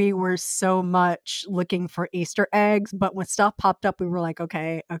that we were so much looking for Easter eggs, but when stuff popped up, we were like,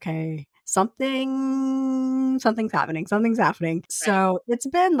 okay, something's happening. Right. So it's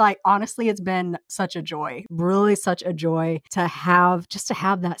been like, honestly, it's been such a joy, really such a joy to have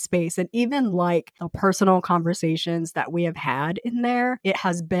that space. And even like the personal conversations that we have had in there, it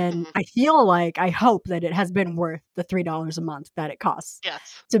has been, I hope that it has been worth the $3 a month that it costs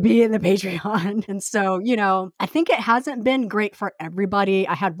to be in the Patreon. And so, I think it hasn't been great for everybody.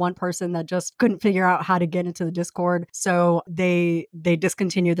 I had one person that just couldn't figure out how to get into the Discord, so they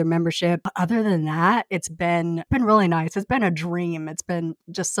discontinued their membership. But other than that, it's been really nice. It's been a dream. It's been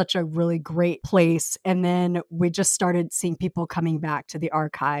just such a really great place. And then we just started seeing people coming back to the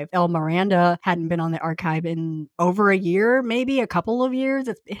archive. El Miranda hadn't been on the archive in over a year, maybe a couple of years.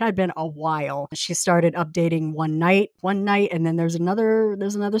 It had been a while. She started updating one night, and then there's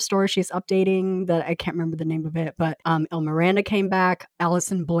another story she's updating that I can't remember the name of it, but El Miranda came back.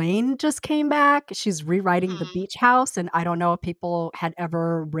 Allison Blaine just came back. She's rewriting The Beach House, and I don't know if people had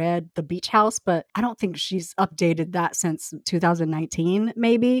ever read The Beach House, but I don't think she's updated that since 2019,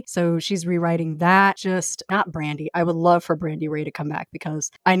 maybe. So she's rewriting that. Just not Brandy. I would love for Brandy Ray to come back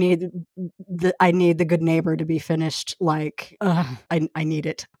because I need the Good Neighbor to be finished. Like, I need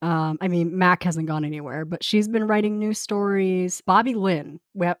it. I mean, Mac hasn't gone anywhere, but she's been writing new stories. Bobby Lynn.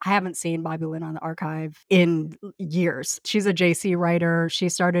 I haven't seen Bobby Lynn on the archive in years. She's a JC writer. She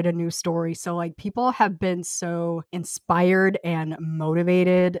started a new story. So like people have been so inspired and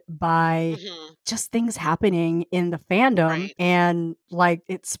motivated by just things happening in the fandom. And like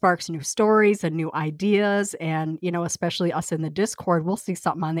it sparks new stories and new ideas. And, especially us in the Discord, we'll see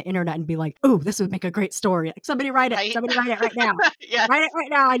something on the internet and be like, oh, this would make a great story. Like somebody write it. Somebody write it right now. Write it right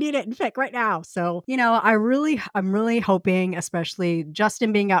now. I need it in fic right now. So, I'm really hoping, especially Justin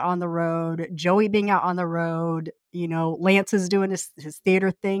being out on the road, Joey being out on the road, Lance is doing his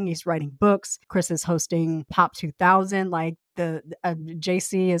theater thing. He's writing books. Chris is hosting Pop 2000. Like the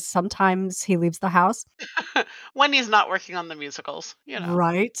JC is sometimes he leaves the house when he's not working on the musicals,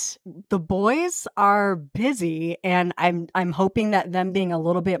 Right. The boys are busy, and I'm hoping that them being a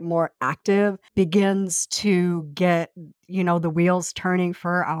little bit more active begins to get the wheels turning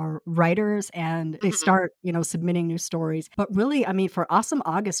for our writers, and they start submitting new stories. But really, I mean, for Awesome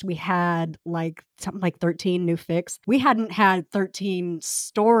August, we had like something like 13 new fics. We hadn't had 13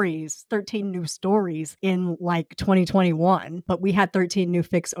 new stories in like 2021, but we had 13 new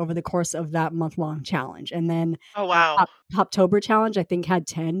fics over the course of that month-long challenge. And then Poptober challenge, I think, had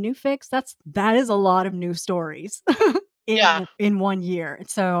 10 new fics. That is a lot of new stories. In 1 year.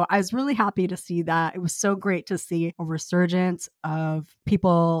 So I was really happy to see that. It was so great to see a resurgence of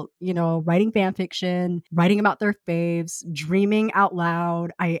people, writing fan fiction, writing about their faves, dreaming out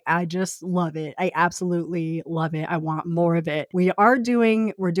loud. I just love it. I absolutely love it. I want more of it. We're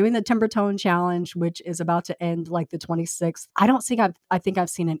doing the Timbertone challenge, which is about to end like the 26th. I think I've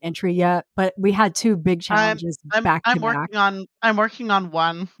seen an entry yet, but we had two big challenges back to back. I'm working on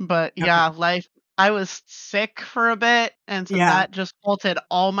one, but life. I was sick for a bit, and so that just halted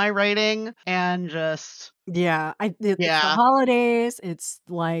all my writing and just... It's the holidays. It's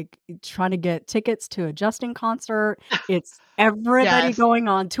like trying to get tickets to a Justin concert. It's everybody going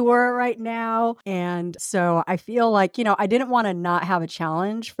on tour right now. And so I feel like, I didn't want to not have a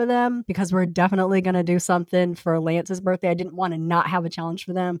challenge for them because we're definitely going to do something for Lance's birthday. I didn't want to not have a challenge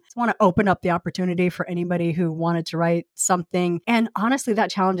for them. I just want to open up the opportunity for anybody who wanted to write something. And honestly,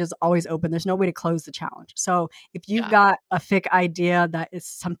 that challenge is always open. There's no way to close the challenge. So if you've got a fic idea that is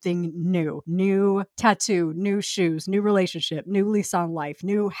something new tattoo, new shoes, new relationship, new lease on life,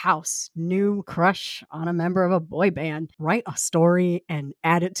 new house, new crush on a member of a boy band, write write a story and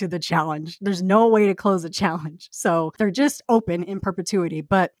add it to the challenge. There's no way to close a challenge. So they're just open in perpetuity.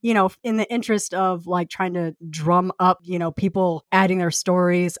 But, in the interest of like trying to drum up, people adding their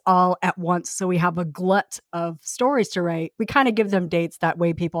stories all at once, so we have a glut of stories to write, we kind of give them dates. That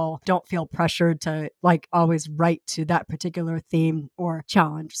way people don't feel pressured to like always write to that particular theme or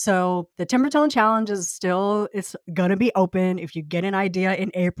challenge. So the Timbertone Challenge it's going to be open. If you get an idea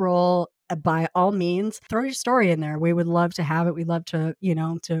in April, by all means, throw your story in there. We would love to have it. We'd love to,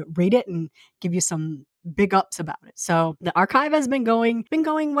 to read it and give you some big ups about it. So the archive has been going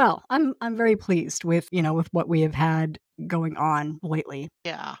well. I'm very pleased with, with what we have had going on lately.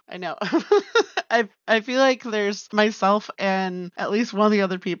 Yeah, I know. I feel like there's myself and at least one of the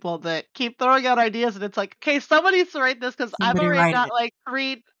other people that keep throwing out ideas, and it's like, okay, someone needs to write this because I've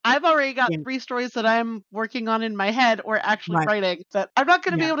already got three stories that I'm working on in my head or actually writing that I'm not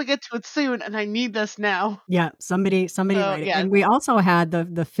going to be able to get to it soon, and I need this now. Yeah, somebody write it. And we also had the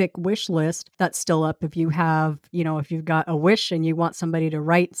fic wish list that's still up. If you have, if you've got a wish and you want somebody to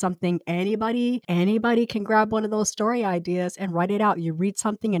write something, anybody can grab one of those story ideas and write it out. You read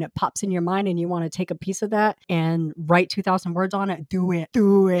something and it pops in your mind and you want to take a piece of that and write 2,000 words on it. Do it.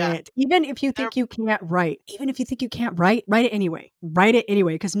 Yeah. Even if you think you can't write, write it anyway. Write it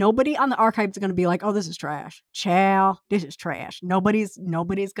anyway, because nobody on the archive is going to be like, oh, this is trash. Chow, this is trash. Nobody's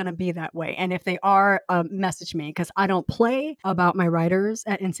going to be that way. And if they are, message me, because I don't play about my writers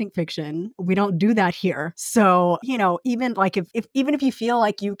at Instinct Fiction. We don't do that here. So, even like even if you feel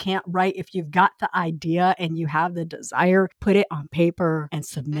like you can't write, if you've got the idea and you have the desire, put it on paper and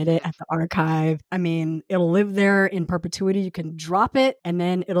submit it at the archive. I mean, it'll live there in perpetuity. You can drop it and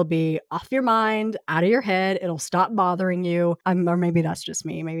then it'll be off your mind, out of your head. It'll stop bothering you. Or maybe that's just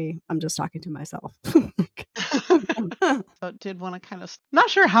me. Maybe I'm just talking to myself. So did want to kind of, not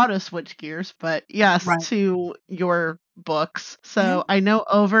sure how to switch gears, but yes, to your books. So I know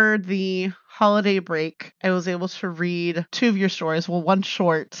over the holiday break, I was able to read 2 of your stories. Well, one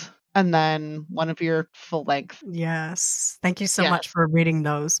short and then one of your full length. Yes. Thank you so much for reading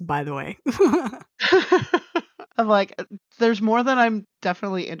those, by the way. I'm like, there's more that I'm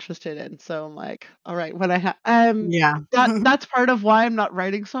definitely interested in. So I'm like, all right, when I that's part of why I'm not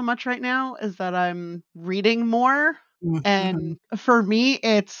writing so much right now, is that I'm reading more. And for me,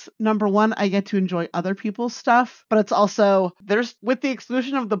 it's number one, I get to enjoy other people's stuff, but it's also, with the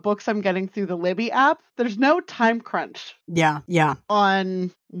exclusion of the books I'm getting through the Libby app, there's no time crunch. Yeah.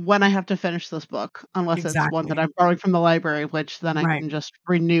 On when I have to finish this book, unless it's one that I'm borrowing from the library, which then I can just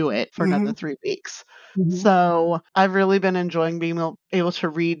renew it for another 3 weeks. So I've really been enjoying being able to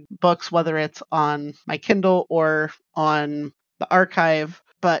read books, whether it's on my Kindle or on the archive.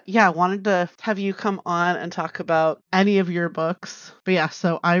 But yeah, wanted to have you come on and talk about any of your books. But yeah,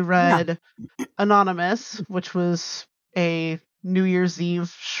 so I read Anonymous, which was a New Year's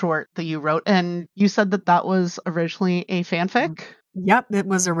Eve short that you wrote. And you said that was originally a fanfic? Yep, it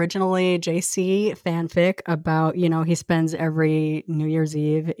was originally JC fanfic about, he spends every New Year's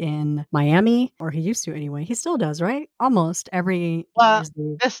Eve in Miami, or he used to anyway. He still does, right? Almost every New Year's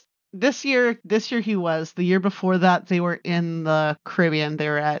Eve. This year he was. The year before that, they were in the Caribbean. They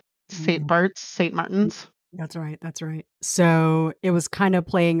were at St. Martin's. That's right. So it was kind of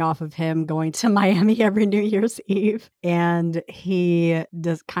playing off of him going to Miami every New Year's Eve. And he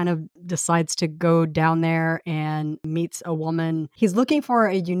decides to go down there and meets a woman. He's looking for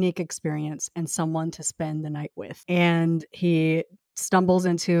a unique experience and someone to spend the night with. And he stumbles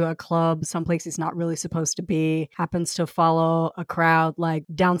into a club someplace he's not really supposed to be, happens to follow a crowd like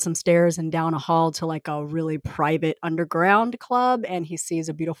down some stairs and down a hall to like a really private underground club, and he sees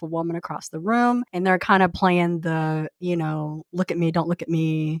a beautiful woman across the room, and they're kind of playing the, look at me, don't look at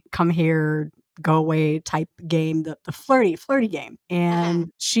me, come here, go away type game, the flirty game.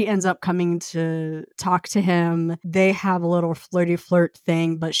 And she ends up coming to talk to him. They have a little flirty flirt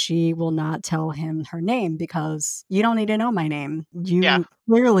thing, but she will not tell him her name because you don't need to know my name. You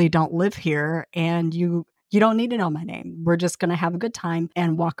clearly don't live here, and you don't need to know my name. We're just going to have a good time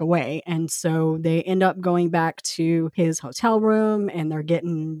and walk away. And so they end up going back to his hotel room, and they're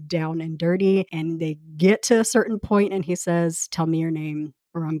getting down and dirty, and they get to a certain point and he says, tell me your name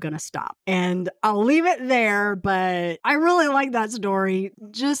or I'm going to stop. And I'll leave it there, but I really like that story,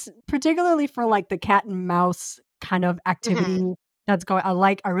 just particularly for like the cat and mouse kind of activity that's going.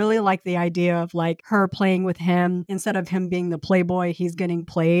 I really like the idea of like her playing with him instead of him being the playboy. He's getting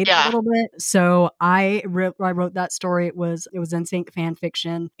played a little bit. So I wrote that story. It was NSYNC fan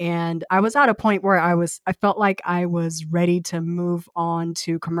fiction, and I was at a point where I felt like I was ready to move on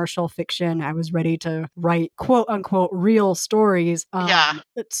to commercial fiction. I was ready to write quote unquote real stories,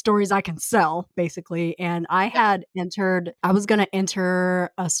 stories I can sell basically. And I was going to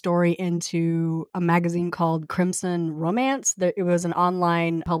enter a story into a magazine called Crimson Romance. It was an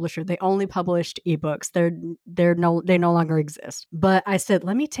online publisher. They only published ebooks. They no longer exist. But I said,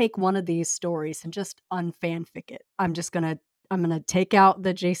 let me take one of these stories and just unfanfic it. I'm going to take out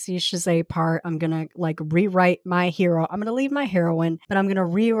the JC Chazé part. I'm going to like rewrite my hero. I'm going to leave my heroine, but I'm going to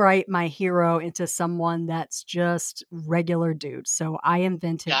rewrite my hero into someone that's just regular dude. So I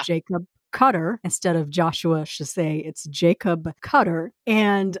invented Jacob Cutter instead of Joshua Chazé. It's Jacob Cutter.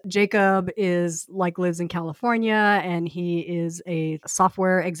 And Jacob lives in California, and he is a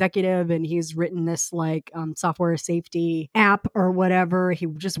software executive, and he's written this software safety app or whatever. He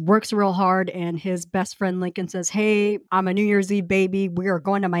just works real hard, and his best friend Lincoln says, "Hey, I'm a New Year's Eve baby. We are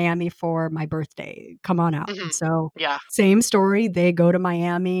going to Miami for my birthday. Come on out." Mm-hmm. And so same story. They go to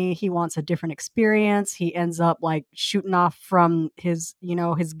Miami. He wants a different experience. He ends up like shooting off from his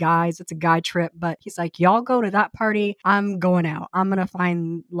guys. It's a guy trip, but he's like, y'all go to that party. I'm going out. I'm going to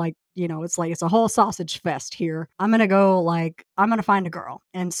find it's a whole sausage fest here. I'm going to find a girl.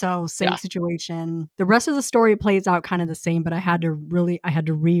 And so same situation. The rest of the story plays out kind of the same, but I had to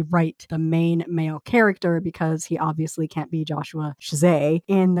rewrite the main male character because he obviously can't be Joshua Chazé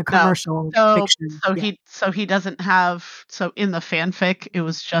in the commercial fiction. So he doesn't have, so in the fanfic, it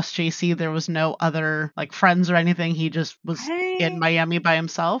was just JC. There was no other like friends or anything. He just was in Miami by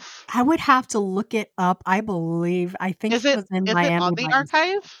himself. I would have to look it up. I think it was in Miami. Is it on the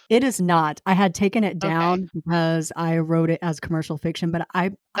archive? It is not. I had taken it down because I wrote it as commercial fiction, but I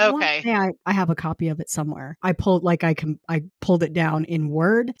have a copy of it somewhere. I pulled it down in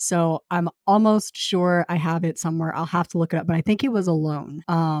Word, so I'm almost sure I have it somewhere. I'll have to look it up, but I think he was alone.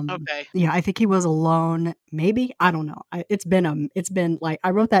 Yeah, I think he was alone. Maybe, I don't know. It's been like,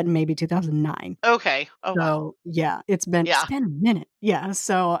 I wrote that in maybe 2009. Okay. Oh, so, wow. Yeah, it's been a minute. Yeah.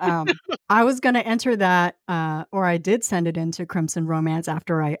 So I was going to enter that, or I did send it into Crimson Romance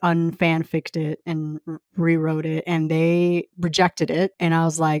after I unfanficked it and rewrote it, and they rejected it. And I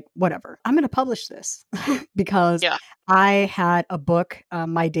was like, whatever, I'm going to publish this because I had a book.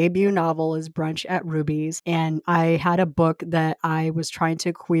 My debut novel is Brunch at Ruby's, and I had a book that I was trying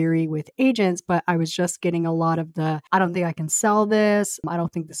to query with agents, but I was just getting a lot of I don't think I can sell this. I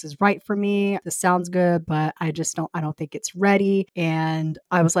don't think this is right for me. This sounds good, but I don't think it's ready. And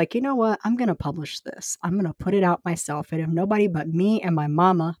I was like, you know what? I'm going to publish this. I'm going to put it out myself. And if nobody but me and my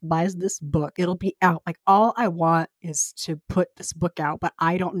mama buys this book, it'll be out. Like, all I want is to put this book out, but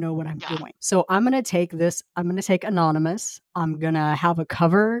I don't know what I'm doing. So I'm going to take Anonymous. I'm going to have a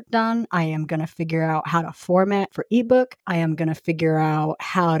cover done. I am going to figure out how to format for ebook. I am going to figure out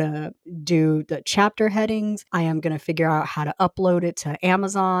how to do the chapter headings. I am going to figure out how to upload it to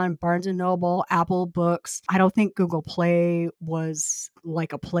Amazon, Barnes & Noble, Apple Books. I don't think Google Play was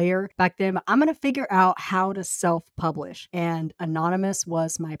like a player back then, but I'm going to figure out how to self-publish. And Anonymous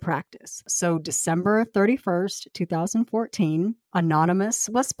was my practice. So December 31st, 2014, Anonymous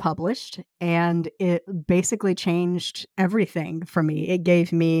was published, and it basically changed everything for me. It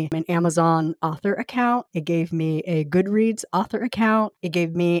gave me an Amazon author account. It gave me a Goodreads author account. It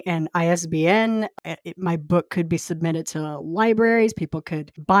gave me an ISBN. My book could be submitted to libraries. People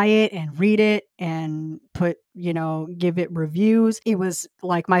could buy it and read it and give it reviews. It was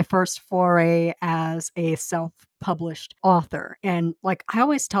like my first foray as a self-published author. And like, I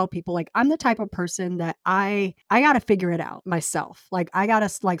always tell people, like, I'm the type of person that I got to figure it out myself. Like, I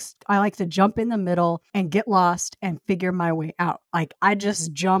like to jump in the middle and get lost and figure my way out. Like, I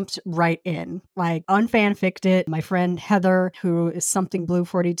just jumped right in, like, unfanficked it. My friend Heather, who is Something Blue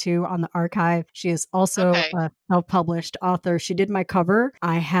 42 on the archive, she is also a self-published author. She did my cover.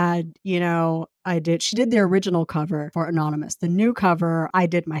 She did the original cover for Anonymous. The new cover I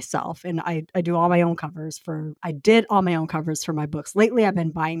did myself, and I did all my own covers for my books. Lately, I've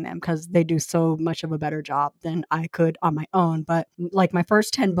been buying them because they do so much of a better job than I could on my own. But like my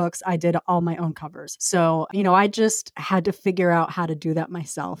first 10 books, I did all my own covers. So, I just had to figure out how to do that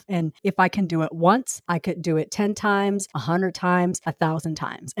myself. And if I can do it once, I could do it 10 times, 100 times, 1,000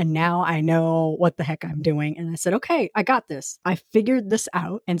 times. And now I know what the heck I'm doing. And I said, okay, I got this. I figured this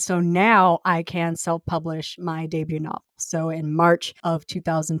out. And so now I can self-publish my debut novel. So in March of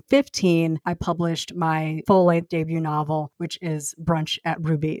 2015, I published my full-length debut novel, which is Brunch at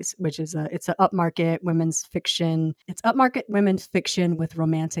Ruby's, which is it's an upmarket women's fiction. It's upmarket women's fiction with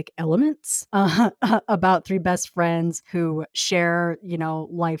romantic elements about three best friends who share,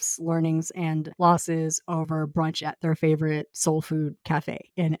 life's learnings and losses over brunch at their favorite soul food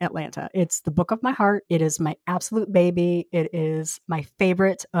cafe in Atlanta. It's the book of my heart. It is my absolute baby. It is my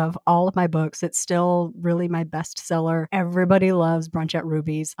favorite of all of my books. It's still really my bestseller. Everybody loves Brunch at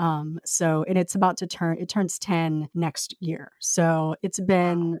Ruby's. And it's about to it turns 10 next year. So it's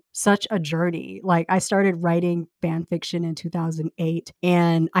been such a journey. Like, I started writing fan fiction in 2008.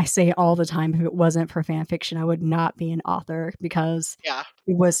 And I say all the time, if it wasn't for fan fiction, I would not be an author, because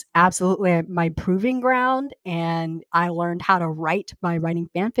it was absolutely my proving ground. And I learned how to write by writing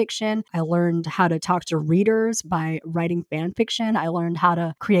fan fiction. I learned how to talk to readers by writing fan fiction. I learned how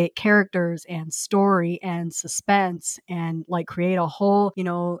to create characters and story and suspense and like create a whole,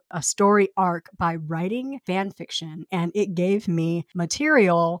 a story arc by writing fan fiction. And it gave me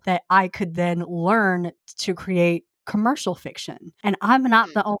material that I could then learn to create commercial fiction. And I'm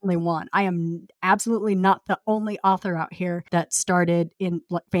not the only one. I am absolutely not the only author out here that started in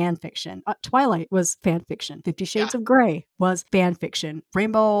fan fiction. Twilight was fan fiction. 50 Shades of Grey was fan fiction.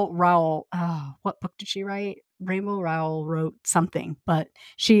 Rainbow Rowell, what book did she write? Rainbow Rowell wrote something, but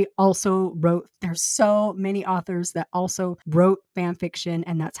she also wrote, there's so many authors that also wrote fan fiction,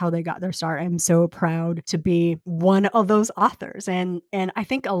 and that's how they got their start. I'm so proud to be one of those authors. And I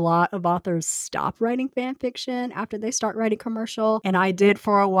think a lot of authors stop writing fan fiction after they start writing commercial. And I did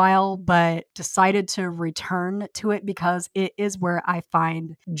for a while, but decided to return to it because it is where I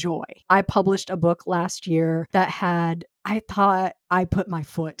find joy. I published a book last year that I thought I put my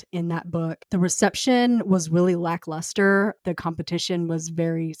foot in that book. The reception was really lackluster. The competition was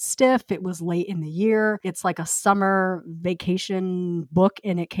very stiff. It was late in the year. It's like a summer vacation book,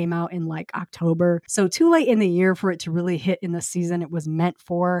 and it came out in like October. So too late in the year for it to really hit in the season it was meant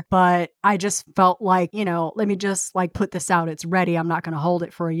for. But I just felt like, let me just like put this out. It's ready. I'm not going to hold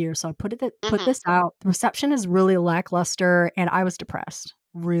it for a year. So I put this out. The reception is really lackluster, and I was depressed.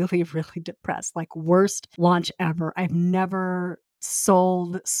 Really, really depressed. Like, worst launch ever. I've never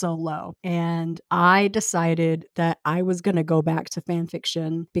sold so low. And I decided that I was going to go back to fan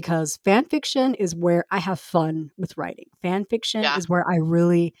fiction, because fan fiction is where I have fun with writing. Fan fiction is where I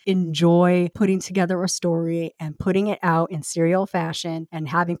really enjoy putting together a story and putting it out in serial fashion and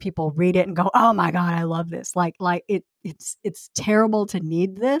having people read it and go, oh my God, I love this. Like it's terrible to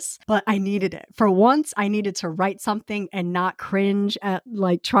need this, but I needed it. For once, I needed to write something and not cringe at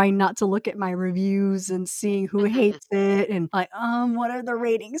like trying not to look at my reviews and seeing who hates it and like, what are the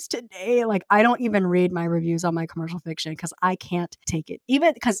ratings today? Like, I don't even read my reviews on my commercial fiction because I can't take it.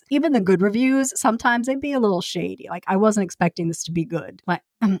 Even the good reviews, sometimes they'd be a little shady. Like, I wasn't expecting this to be good. Like,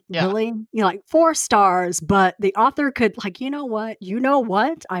 really? Like 4 stars, but the author could like, you know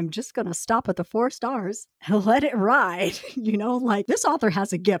what? I'm just going to stop at the 4 stars and let it ride. Like, this author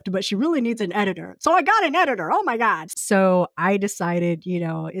has a gift, but she really needs an editor. So I got an editor. Oh my God. So I decided,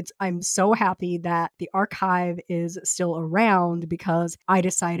 I'm so happy that the archive is still around, because I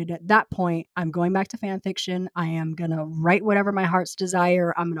decided at that point, I'm going back to fan fiction. I am going to write whatever my heart's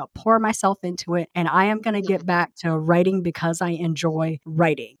desire. I'm going to pour myself into it. And I am going to get back to writing because I enjoy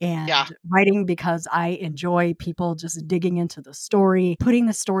writing. And writing because I enjoy people just digging into the story, putting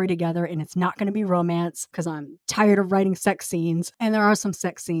the story together, and it's not going to be romance because I'm tired of writing sex scenes. And there are some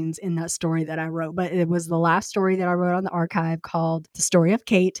sex scenes in that story that I wrote, but it was the last story that I wrote on the archive called The Story of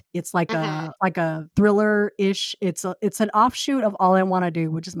Kate. It's like a thriller-ish. It's an offshoot of All I Want to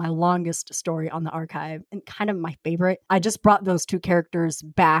Do, which is my longest story on the archive and kind of my favorite. I just brought those 2 characters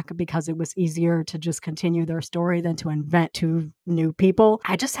back because it was easier to just continue their story than to invent 2 new people.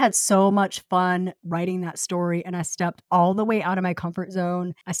 I just had so much fun writing that story, and I stepped all the way out of my comfort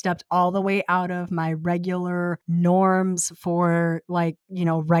zone. I stepped all the way out of my regular norms for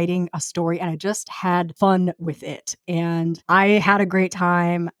writing a story, and I just had fun with it. And I had a great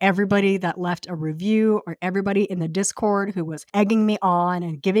time. Everybody that left a review, or everybody in the Discord who was egging me on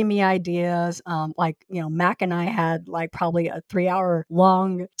and giving me ideas, Mac and I had like probably a 3-hour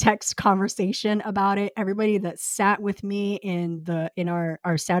long text conversation about it. Everybody that sat with me in our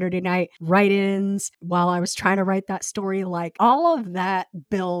Saturday night write-ins while I was trying to write that story, like all of that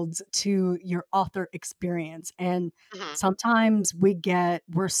builds to your author experience. And sometimes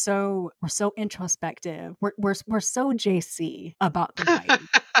we're so introspective. We're so JC about the writing.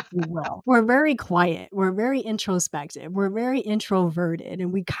 you will. We're very quiet. We're very introspective. We're very introverted,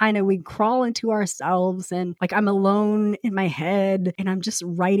 and we crawl into ourselves, and like I'm alone in my head and I'm just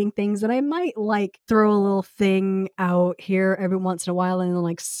writing things that I might like throw a little thing out here every once in a while and then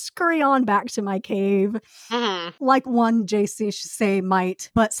like scurry on back to my cave. Like one JC should say might,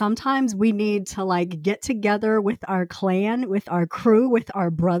 but sometimes we need to like get together with our clan, with our crew, with our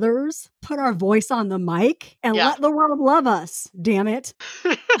brothers, put our voice on the mic and let the world love us. Damn it.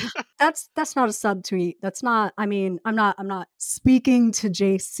 That's not a subtweet. That's not, I mean, I'm not speaking to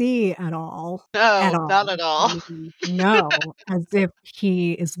JC at all. No, not at all. I mean, no, as if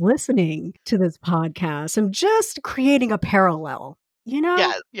he is listening to this podcast. I'm just creating a parallel, you know?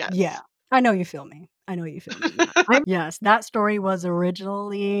 Yes. Yeah. I know you feel me. Yes, that story was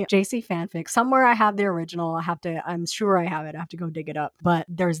originally JC fanfic. Somewhere I have the original. I'm sure I have it. I have to go dig it up. But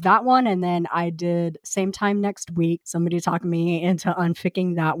there's that one. And then I did same time next week. Somebody talked me into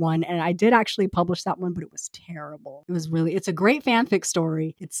unficking that one. And I did actually publish that one, but it was terrible. It's a great fanfic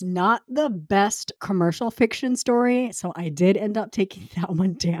story. It's not the best commercial fiction story. So I did end up taking that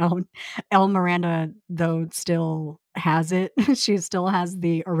one down. El Miranda, though, still has it. She still has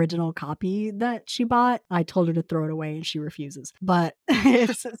the original copy that she bought. I told her to throw it away and she refuses. But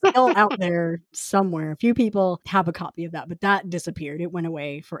it's still out there somewhere. A few people have a copy of that, but that disappeared. It went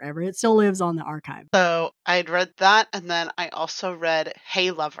away forever. It still lives on the archive. So I'd read that, and then I also read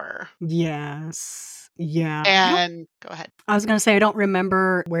Hey Lover. Yes. Yeah. And go ahead. I was going to say, I don't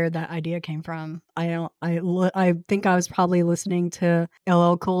remember where that idea came from. I think I was probably listening to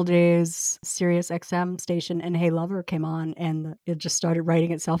LL Cool J's Sirius XM station and Hey Lover came on and it just started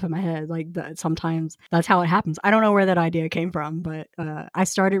writing itself in my head. Like sometimes that's how it happens. I don't know where that idea came from, but I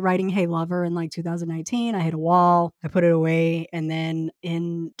started writing Hey Lover in like 2019. I hit a wall, I put it away. And then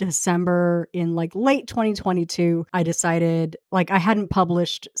in December, in like late 2022, I decided like I hadn't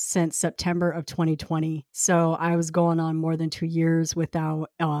published since September of 2020. So I was going on more than 2 years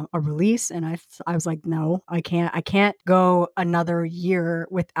without a release. And I was like, no, I can't go another year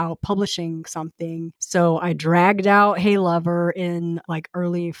without publishing something. So I dragged out Hey Lover in like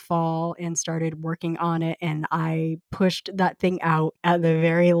early fall and started working on it. And I pushed that thing out at the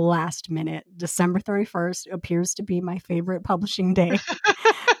very last minute. December 31st appears to be my favorite publishing day.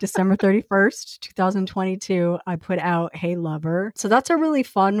 December 31st, 2022, I put out Hey Lover. So that's a really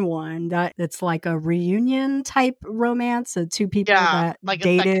fun one. It's like a reunion type romance of two people that like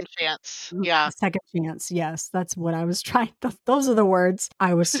dated. A second chance. Yeah. A second chance. Yes, that's what I was trying. Those are the words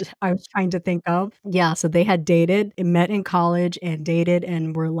I was trying to think of. Yeah, so they had dated, met in college and dated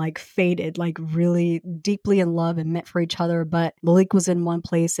and were like fated, like really deeply in love and meant for each other. But Malik was in one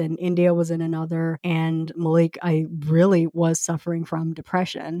place and India was in another. And Malik, I really was suffering from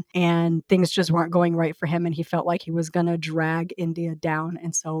depression and things just weren't going right for him. And he felt like he was going to drag India down.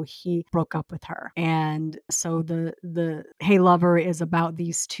 And so he broke up with her. And so the Hey Lover is about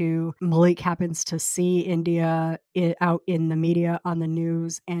these two. Malik happens to see India out in the media on the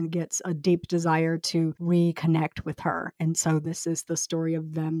news and gets a deep desire to reconnect with her. And so this is the story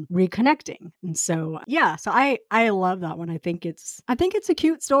of them reconnecting. And so, yeah, so I love that one. I think it's a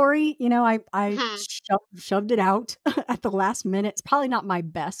cute story. You know, I shoved it out at the last minute. It's probably not my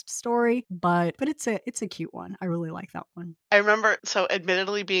best story, but it's a cute one. I really like that one. I remember, so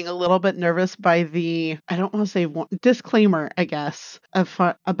admittedly being a little bit nervous by the, I don't want to say disclaimer, I guess,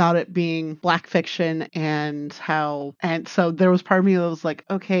 about it being Black fiction and so there was part of me that was like,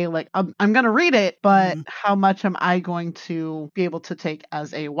 okay, like I'm going to read it, but how much am I going to be able to take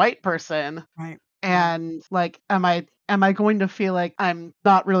as a white person? Right. And like, am I going to feel like I'm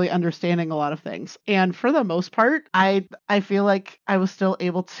not really understanding a lot of things? And for the most part, I feel like I was still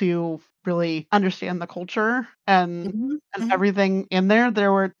able to really understand the culture and everything in there.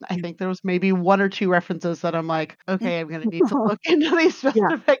 I think there was maybe one or two references that I'm like, okay, I'm going to need to look into these to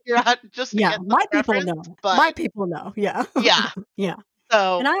figure out just to get the my people reference, know. but My people know. Yeah. Yeah. Yeah.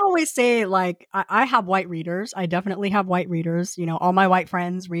 So, and I always say, like, I have white readers. I definitely have white readers. You know, all my white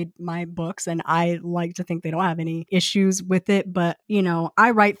friends read my books, and I like to think they don't have any issues with it. But, you know,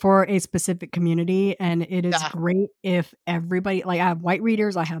 I write for a specific community, and it is great if everybody, like, I have white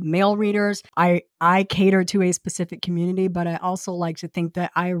readers, I have male readers. I cater to a specific community, but I also like to think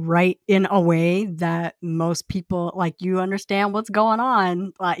that I write in a way that most people, like, you understand what's going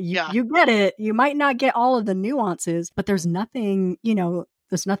on. Like, you get it. You might not get all of the nuances, but there's nothing, you know,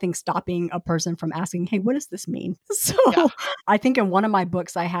 There's nothing stopping a person from asking, hey, what does this mean? So I think in one of my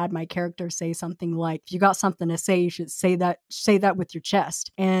books, I had my character say something like, if you got something to say, you should say that with your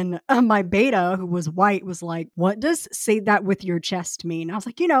chest. And my beta, who was white, was like, what does say that with your chest mean? I was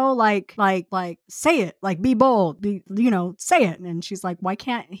like, like say it, like be bold, say it. And she's like, why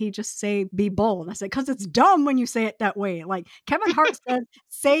can't he just say be bold? I said, because it's dumb when you say it that way. Like Kevin Hart said,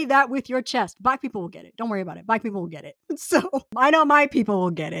 say that with your chest. Black people will get it. Don't worry about it. Black people will get it. So I know my people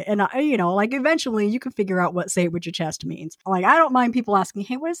will get it. And like eventually you can figure out what say it with your chest means. Like, I don't mind people asking,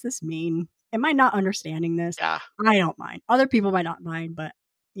 hey, what does this mean? Am I not understanding this? Yeah. I don't mind. Other people might not mind, but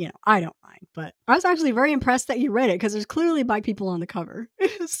I don't mind. But I was actually very impressed that you read it because there's clearly Black people on the cover.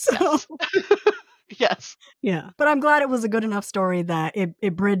 So yes. Yeah. But I'm glad it was a good enough story that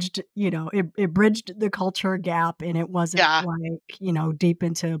it bridged, it bridged the culture gap, and it wasn't like, deep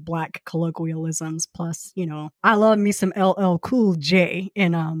into Black colloquialisms. Plus, I love me some LL Cool J,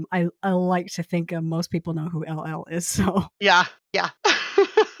 and I like to think most people know who LL is. So yeah.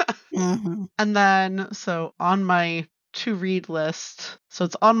 Mm-hmm. And then, so on my to read list, so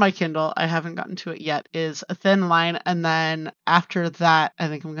it's on my Kindle, I haven't gotten to it yet, is A Thin Line. And then after that, I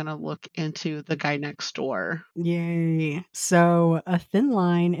think I'm going to look into The Guy Next Door. Yay. So A Thin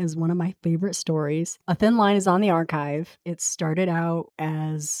Line is one of my favorite stories. A Thin Line is on the archive. It started out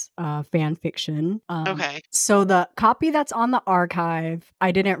as fan fiction. Okay. So the copy that's on the archive,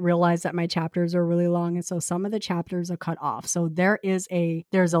 I didn't realize that my chapters are really long. And so some of the chapters are cut off. So there's a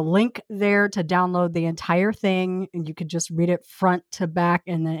link there to download the entire thing, and you could just read it front to back,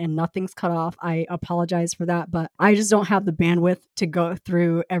 and nothing's cut off. I apologize for that, but I just don't have the bandwidth to go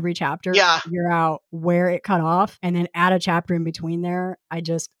through every chapter and figure out where it cut off and then add a chapter in between there. I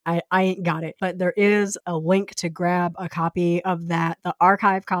ain't got it. But there is a link to grab a copy of that. The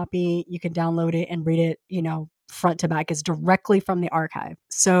archive copy, you can download it and read it, front to back, is directly from the archive.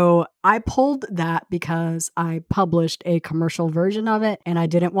 So I pulled that because I published a commercial version of it, and I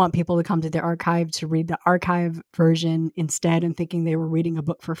didn't want people to come to the archive to read the archive version instead and thinking they were reading a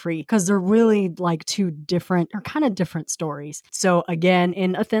book for free, because they're really like two different or kind of different stories. So again,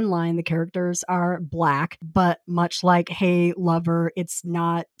 in A Thin Line, the characters are Black, but much like Hey Lover, it's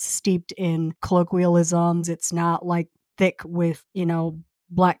not steeped in colloquialisms. It's not like thick with,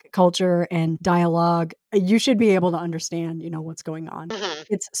 Black culture and dialogue. You should be able to understand, what's going on. Mm-hmm.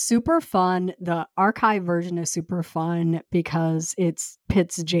 It's super fun. The archive version is super fun because it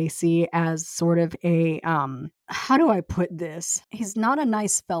pits JC as sort of a, how do I put this? He's not a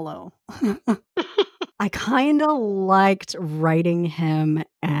nice fellow. I kind of liked writing him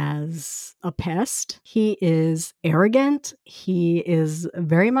as a pest. He is arrogant. He is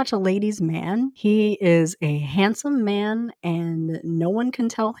very much a ladies' man. He is a handsome man, and no one can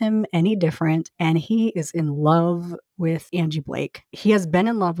tell him any different. And he is in love with Angie Blake. He has been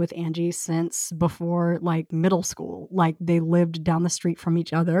in love with Angie since before like middle school. Like they lived down the street from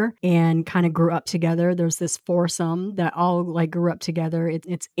each other and kind of grew up together. There's this foursome that all like grew up together.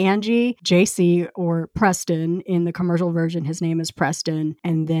 It's Angie, JC, or Preston. In the commercial version, his name is Preston.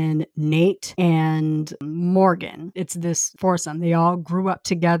 And then Nate and Morgan. It's this foursome. They all grew up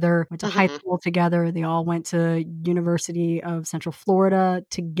together, went to high school together. They all went to University of Central Florida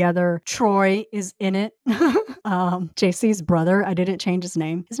together. Troy is in it. JC's brother. I didn't change his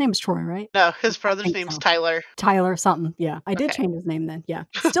name. His name is Troy, right? No, his brother's name's Tyler. Tyler something. Yeah. I did change his name then. Yeah.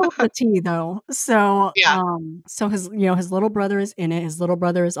 Still with a T though. So, so his, his little brother is in it. His little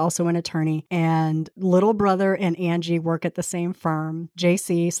brother is also an attorney, and little brother and Angie work at the same firm.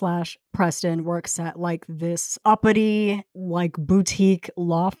 JC/Preston works at like this uppity, like boutique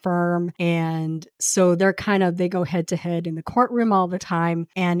law firm. And so they go head to head in the courtroom all the time.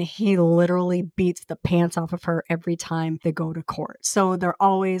 And he literally beats the pants off of her every time they go to court. So they're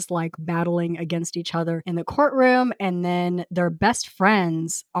always like battling against each other in the courtroom. And then their best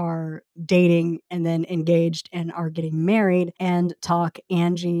friends are dating and then engaged and are getting married, and talk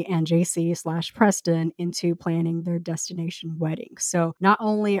Angie and JC/Preston into planning their destination wedding. So not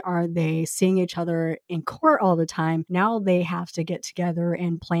only are they seeing each other in court all the time, now they have to get together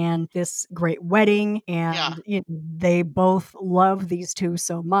and plan this great wedding. And they both love these two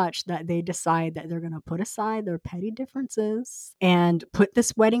so much that they decide that they're going to put aside their petty differences and put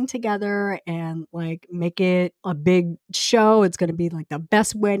this wedding together and like make it a big show. It's going to be like the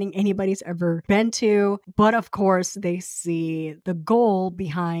best wedding anybody's ever been to. But of course, they see the goal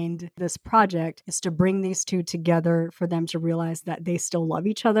behind this project is to bring these two together for them to realize that they still love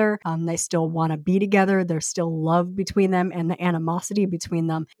each other. They still want to be together. There's still love between them, and the animosity between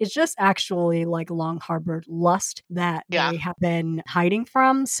them is just actually like long harbored lust that they have been hiding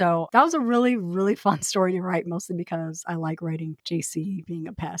from. So that was a really, really fun story to write, mostly because I like writing JC being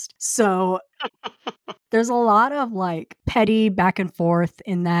a pest. So there's a lot of like petty back and forth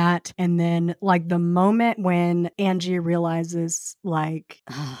in that. And then like the moment when Angie realizes like,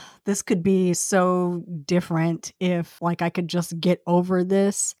 this could be so different if like I could just get over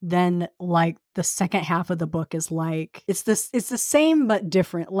this, then like the second half of the book is like it's the same but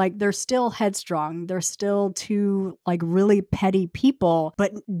different. Like they're still headstrong. They're still two like really petty people,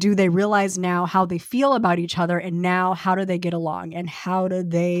 but do they realize now how they feel about each other, and now how do they get along, and how do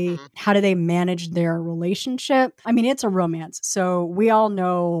they manage their relationship? I mean, it's a romance, so we all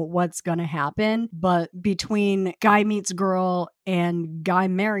know what's gonna happen, but between guy meets girl and guy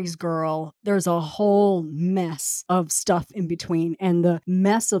marries girl, there's a whole mess of stuff in between, and the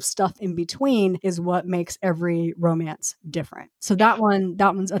mess of stuff in between is what makes every romance different. So that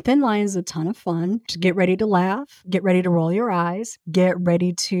one's A Thin Line is a ton of fun. Just get ready to laugh, get ready to roll your eyes, get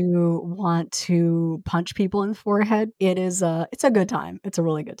ready to want to punch people in the forehead. It's a good time. It's a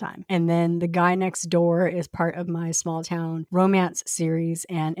really good time. And then The Guy Next Door is part of my small town romance series,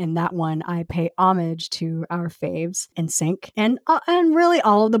 and in that one I pay homage to our faves, NSYNC, and really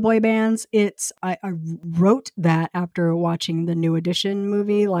all of the boy bands. I wrote that after watching the New Edition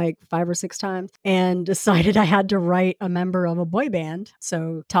movie like 5 or 6 times, and decided I had to write a member of a boy band.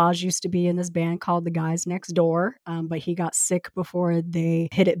 So Taj used to be in this band called The Guys Next Door, but he got sick before they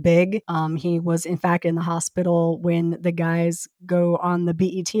hit it big. He was in fact in the hospital when the guys go on the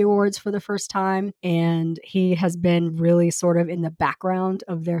BET Awards for the first time, and he has been really sort of in the background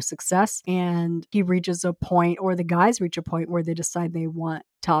of their success. And he reaches a point, or the guys reach a point, where they decide they want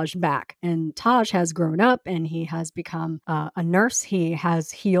Taj back. And Taj has grown up and he has become a nurse. He has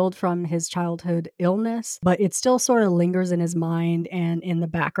healed from his childhood illness, but it still sort of lingers in his mind and in the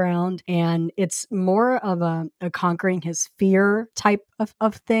background. And it's more of a conquering his fear type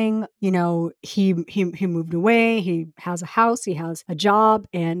of thing. You know, he moved away, he has a house, he has a job,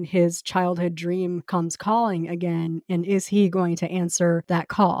 and his childhood dream comes calling again. And is he going to answer that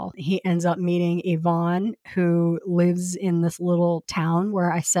call? He ends up meeting Yvonne, who lives in this little town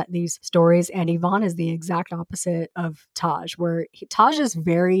where I set these stories, and Yvonne is the exact opposite of Taj, where Taj is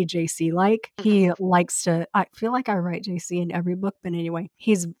very JC-like. He likes to, I feel like I write JC in every book, but anyway,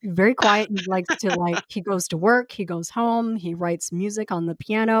 he's very quiet. He likes to he goes to work, he goes home, he writes music on the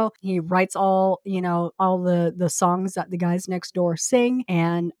piano, he writes all the songs that the guys next door sing.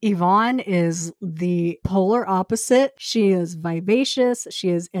 And Yvonne is the polar opposite. She is vivacious, she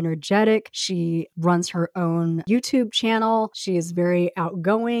is energetic, she runs her own YouTube channel, she is very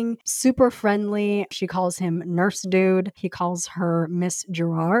outgoing, super friendly. She calls him Nurse Dude. He calls her Miss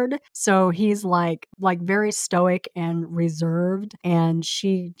Gerard. So he's like very stoic and reserved, and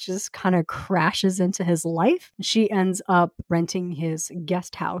she just kind of crashes into his life. She ends up renting his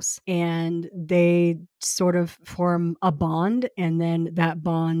guest house, and they sort of form a bond, and then that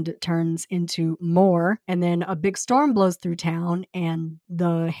bond turns into more. And then a big storm blows through town, and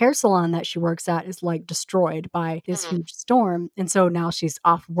the hair salon that she works at is like destroyed by this huge storm. And so now she's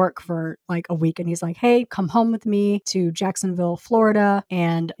off work for like a week, and he's like, hey, come home with me to Jacksonville, Florida.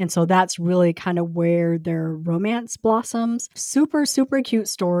 And so that's really kind of where their romance blossoms. Super, super cute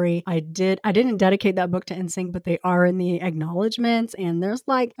story. I didn't dedicate that book to NSYNC, but they are in the acknowledgments, and there's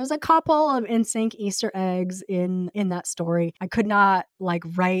a couple of NSYNC Easter eggs in that story. I could not like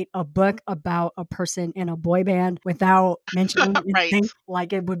write a book about a person in a boy band without mentioning NSYNC.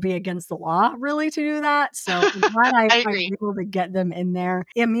 Like it would be against the law really to do that. So I'm glad I'm able to get them in there.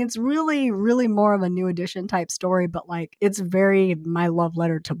 I mean, it's really, really more of a New Edition type story, but like it's very my love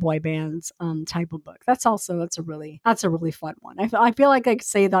letter to boy bands type of book. That's a really fun one. I feel like I could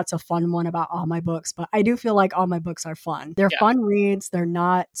say that's a fun one about all my books, but I do feel like all my books are fun. They're fun reads. They're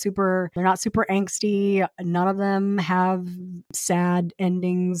not super angsty. None of them have sad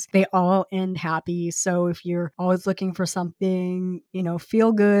endings. They all end happy. So if you're always looking for something,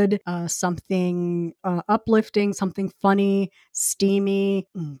 feel good, something uplifting, something funny, steamy,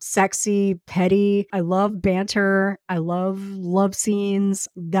 sexy, petty. I love banter. I love love scenes.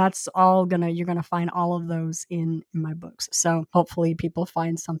 That's all you're gonna find all of those in my books. So hopefully people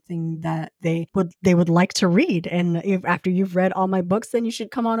find something that they would like to read. And if after you've read all my books, then you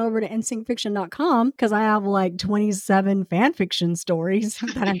should come on over to nsyncfiction.com, because I have like 27 fan fiction stories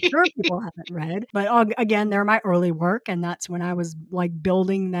that I'm sure people haven't read. But again, they're my early work, and that's when I was like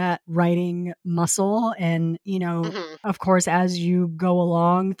building that writing muscle. And, of course, as you go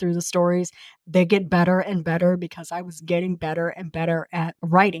along through the stories, they get better and better because I was getting better and better at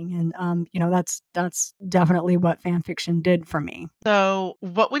writing. And, that's definitely what fan fiction did for me. So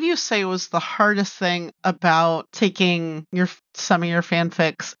what would you say was the hardest thing about taking some of your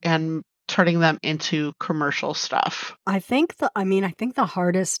fanfics and turning them into commercial stuff? I think the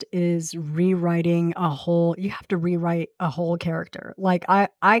hardest is you have to rewrite a whole character. Like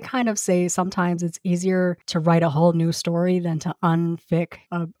I kind of say sometimes it's easier to write a whole new story than to unfic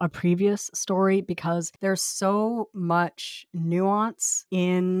a previous story, because there's so much nuance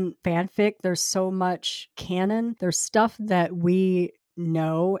in fanfic. There's so much canon. There's stuff that we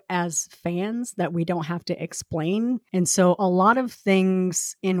know as fans that we don't have to explain. And so a lot of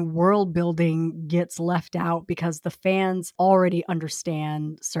things in world building gets left out because the fans already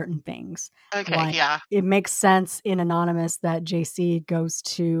understand certain things. Okay, like, yeah. It makes sense in Anonymous that JC goes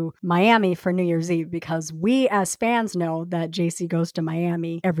to Miami for New Year's Eve because we as fans know that JC goes to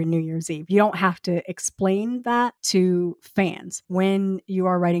Miami every New Year's Eve. You don't have to explain that to fans. When you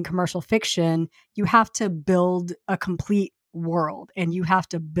are writing commercial fiction, you have to build a complete world, and you have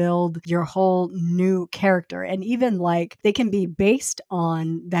to build your whole new character. And even like they can be based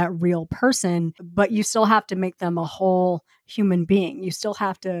on that real person, but you still have to make them a whole human being. You still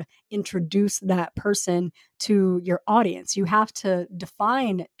have to introduce that person to your audience. You have to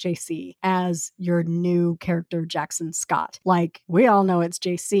define JC as your new character, Jackson Scott. Like, we all know it's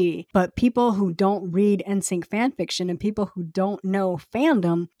JC, but people who don't read NSYNC fan fiction and people who don't know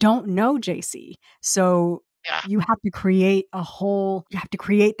fandom don't know JC. So you have to create that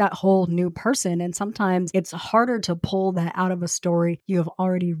whole new person. And sometimes it's harder to pull that out of a story you have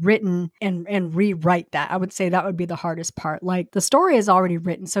already written and rewrite that. I would say that would be the hardest part. Like, the story is already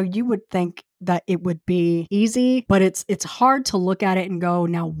written, so you would think that it would be easy, but it's hard to look at it and go,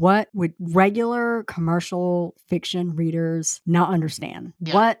 now what would regular commercial fiction readers not understand?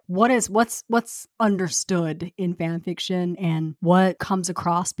 Yeah. What's understood in fan fiction and what comes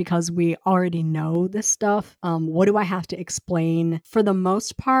across because we already know this stuff? What do I have to explain? For the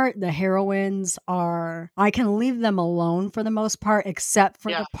most part, the heroines I can leave them alone for the most part, except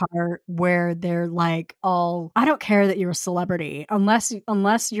for the part where they're like, I don't care that you're a celebrity.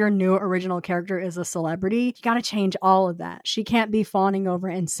 Unless your new original character is a celebrity, you got to change all of that. She can't be fawning over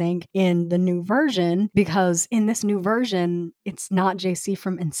NSYNC in the new version, because in this new version, it's not JC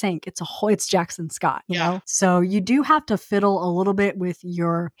from NSYNC. It's Jackson Scott, you know? So you do have to fiddle a little bit with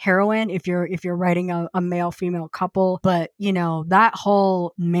your heroine if you're writing a male-female couple. But, that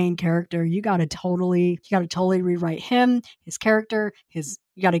whole main character, you got to totally rewrite him, his character,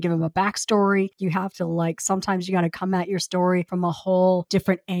 you got to give him a backstory. You have to sometimes you got to come at your story from a whole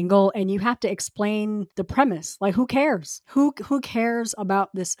different angle, and you have to explain the premise. Like, who cares? Who cares about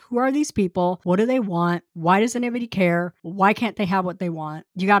this? Who are these people? What do they want? Why does anybody care? Why can't they have what they want?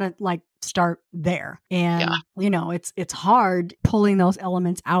 You got to start there. And it's hard pulling those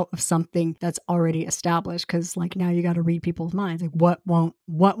elements out of something that's already established, because now you got to read people's minds. Like, what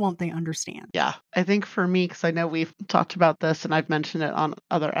won't they understand? Yeah, I think for me, because I know we've talked about this and I've mentioned it on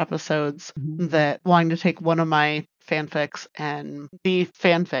other episodes, that wanting to take one of my fanfics and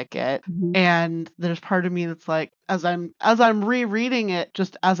fanfic it, and there's part of me that's like, as I'm rereading it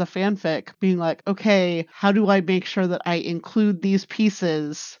just as a fanfic, being like, okay, how do I make sure that I include these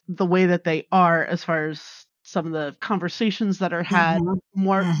pieces the way that they are, as far as some of the conversations that are had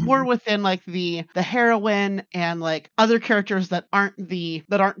more within the heroine and other characters that aren't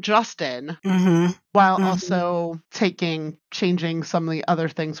Justin, while also changing some of the other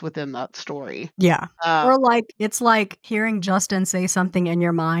things within that story. Yeah. Or it's like hearing Justin say something in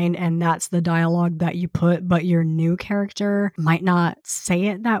your mind, and that's the dialogue that you put, but your new character might not say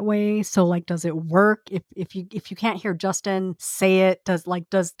it that way. So does it work if you can't hear Justin say it? Does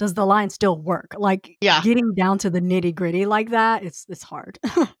the line still work? Getting down to the nitty-gritty like that, it's hard.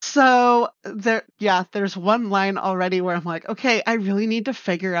 So there's one line already where I'm like, okay, I really need to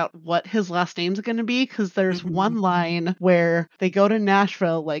figure out what his last name's going to be, because there's one line where they go to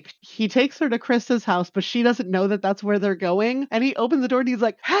Nashville, he takes her to Chris's house, but she doesn't know that that's where they're going, and he opens the door and he's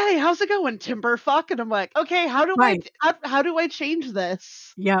like, hey, how's it going, Timberfuck? And I'm like, okay, how do I change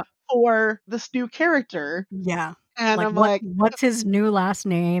this for this new character? Yeah. And I'm what's his new last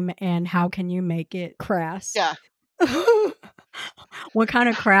name, and how can you make it crass? Yeah. What kind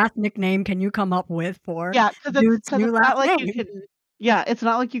of crass nickname can you come up with for dude's new last name? It's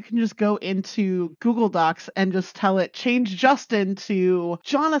not like you can just go into Google Docs and just tell it, change Justin to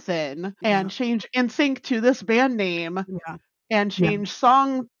Jonathan and change NSYNC to this band name and change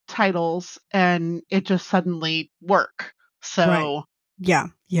song titles and it just suddenly work. So Right. Yeah.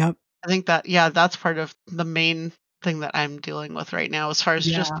 Yep. I think that, that's part of the main thing that I'm dealing with right now, as far as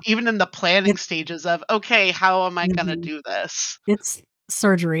just Yeah. even in the planning stages of, okay, how am I going to Mhm. do this? It's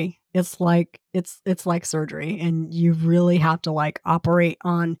surgery. It's like surgery, and you really have to like operate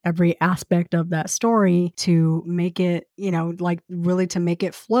on every aspect of that story to make it, like really to make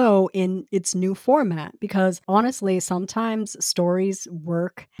it flow in its new format. Because honestly, sometimes stories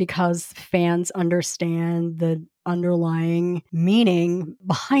work because fans understand the underlying meaning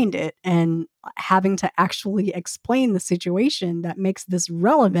behind it, and having to actually explain the situation that makes this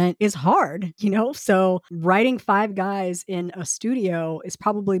relevant is hard, So writing 5 guys in a studio is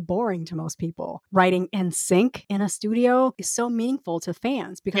probably boring to most people. Writing in sync in a studio is so meaningful to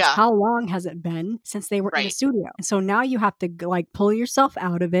fans because how long has it been since they were in a studio? And so now you have to like pull yourself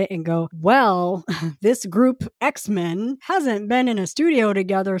out of it and go, well, this group X-Men hasn't been in a studio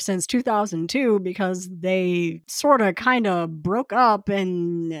together since 2002 because they sort of kind of broke up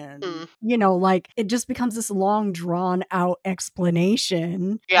and like it just becomes this long drawn out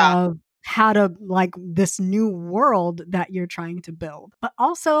explanation of how to like this new world that you're trying to build. But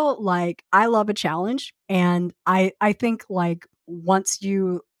also like I love a challenge, and I think like once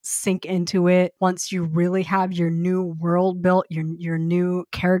you sink into it, once you really have your new world built, your new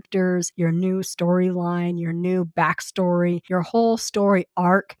characters, your new storyline, your new backstory, your whole story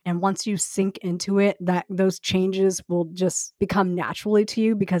arc, and once you sink into it, that those changes will just become naturally to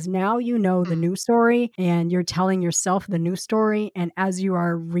you because now you know the new story and you're telling yourself the new story. And as you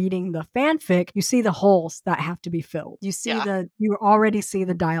are reading the fanfic, you see the holes that have to be filled. You already see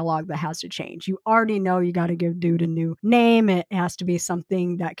the dialogue that has to change. You already know you got to give dude a new name. It has to be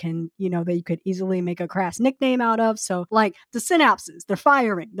something that can, that you could easily make a crass nickname out of. So like the synapses, they're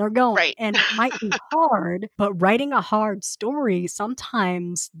firing, they're going, and it might be hard, but writing a hard story,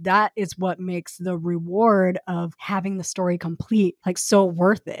 sometimes that is what makes the reward of having the story complete like so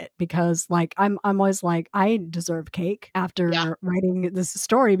worth it. Because like I'm always like, I deserve cake after writing this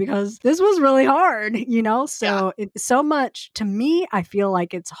story because this was really hard, So it's so much to me. I feel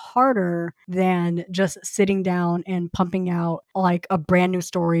like it's harder than just sitting down and pumping out like a brand new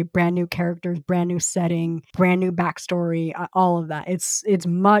story, brand new characters, brand new setting, brand new backstory, all of that. It's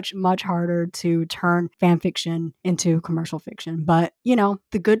much, much harder to turn fan fiction into commercial fiction. But,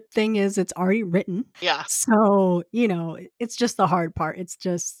 the good thing is it's already written. Yeah. So, it's just the hard part. It's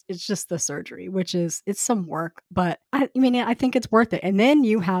just the surgery, which is, it's some work, but I think it's worth it. And then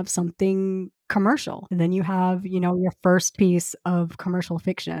you have something commercial. And then you have, your first piece of commercial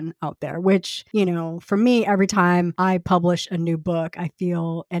fiction out there, which, for me, every time I publish a new book, I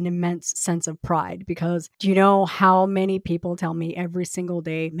feel an immense sense of pride because do you know how many people tell me every single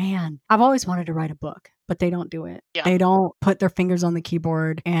day, man, I've always wanted to write a book, but they don't do it. Yeah. They don't put their fingers on the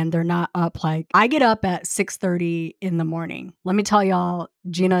keyboard and they're not up. Like I get up at 6:30 in the morning. Let me tell y'all,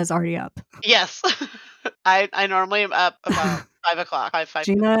 Gina is already up. Yes. I normally am up about 5 o'clock. 5.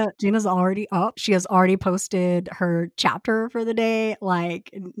 Gina's already up. She has already posted her chapter for the day.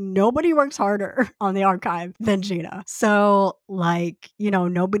 Like nobody works harder on the archive than Gina. So like,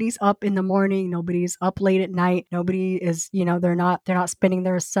 nobody's up in the morning. Nobody's up late at night. Nobody is, they're not spending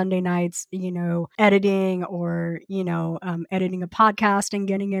their Sunday nights, editing or, editing a podcast and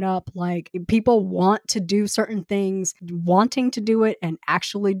getting it up. Like people want to do certain things. Wanting to do it and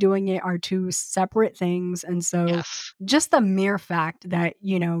actually doing it are two separate things. And so just the mere fact that,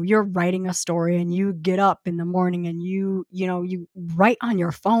 you're writing a story and you get up in the morning and you write on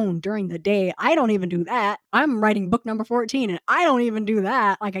your phone during the day. I don't even do that. I'm writing book number 14 and I don't even do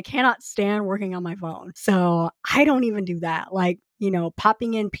that. Like I cannot stand working on my phone. So I don't even do that. Like,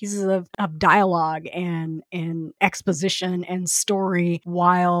 popping in pieces of dialogue and exposition and story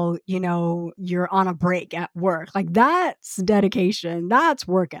while, you're on a break at work. Like that's dedication. That's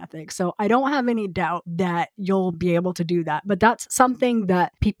work ethic. So I don't have any doubt that you'll be able to do that. But that's something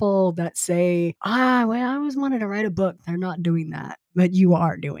that people that say, well, I always wanted to write a book. They're not doing that, but you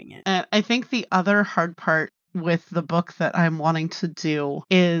are doing it. And I think the other hard part with the book that I'm wanting to do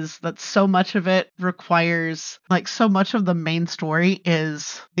is that so much of it requires, like so much of the main story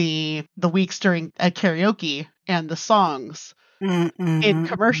is the weeks during a karaoke and the songs. In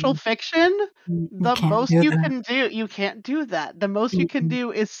commercial fiction, the most you can do, you can't do that. The most you can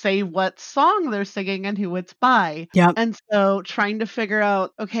do is say what song they're singing and who it's by. And so trying to figure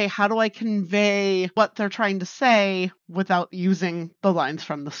out, okay, how do I convey what they're trying to say without using the lines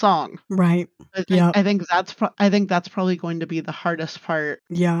from the song. Right. I think that's probably going to be the hardest part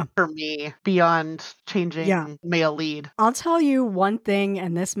for me beyond changing male lead. I'll tell you one thing,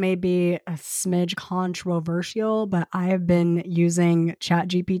 and this may be a smidge controversial, but I have been using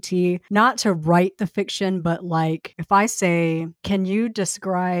ChatGPT not to write the fiction, but like if I say, can you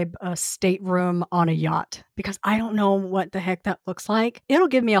describe a stateroom on a yacht? Because I don't know what the heck that looks like. It'll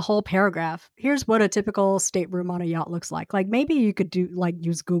give me a whole paragraph. Here's what a typical stateroom on a yacht looks like. Like maybe you could do like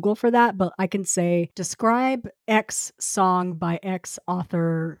use Google for that, but I can say describe X song by X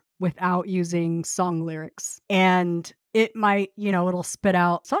author without using song lyrics. And it might, it'll spit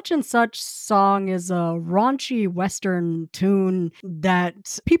out such and such song is a raunchy Western tune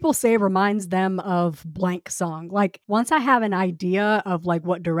that people say reminds them of blank song. Like once I have an idea of like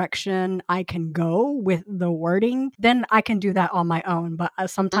what direction I can go with the wording, then I can do that on my own. But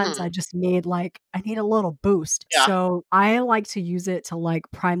sometimes I just need I need a little boost. Yeah. So I like to use it to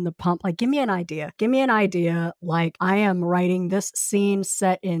like prime the pump. Like give me an idea. Give me an idea. Like I am writing this scene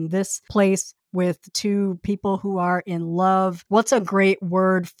set in this place with two people who are in love. What's a great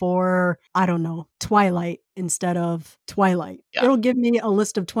word for, I don't know, twilight instead of twilight? Yeah. It'll give me a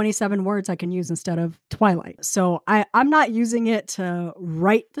list of 27 words I can use instead of twilight. So I'm not using it to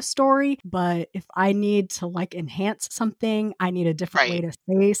write the story, but if I need to like enhance something, I need a different way to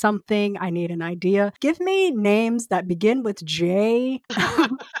say something, I need an idea. Give me names that begin with J.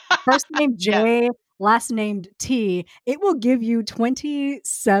 First name J. Last named T, it will give you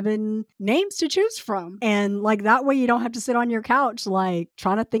 27 names to choose from. And like that way you don't have to sit on your couch like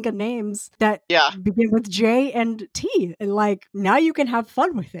trying to think of names that begin with J and T. And like now you can have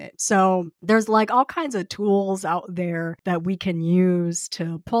fun with it. So there's like all kinds of tools out there that we can use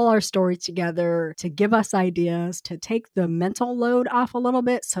to pull our story together, to give us ideas, to take the mental load off a little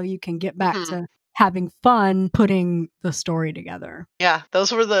bit so you can get back to having fun putting the story together. Yeah,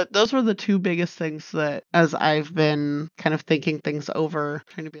 those were the two biggest things that as I've been kind of thinking things over,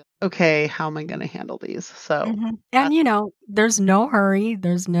 trying to be like, okay, how am I going to handle these? So, and there's no hurry,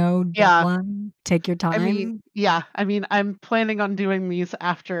 there's no deadline. Take your time. I mean, I'm planning on doing these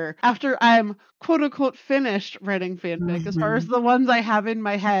after I'm quote unquote finished writing fanfic. As far as the ones I have in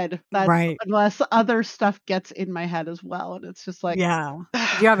my head, that's unless other stuff gets in my head as well, and it's just like you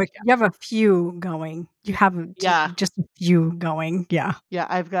have a few going. You have just a few going. Yeah,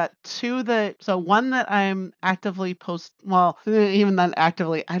 I've got two one that I'm actively even then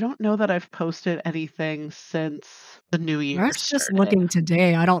actively, I don't know that I've posted anything since the new year. I was just looking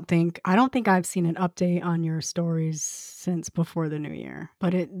today. I don't think I've seen an update on your stories since before the new year,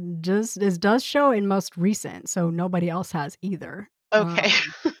 but it does show in most recent, so nobody else has either. Okay.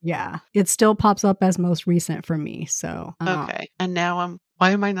 It still pops up as most recent for me. So okay, and now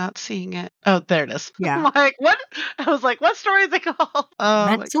why am I not seeing it? Oh, there it is. Yeah. I'm like, what? I was like, what story is it called? Oh,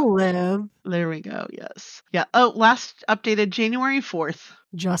 Meant to Live. There we go. Yes. Yeah. Oh, last updated January 4th.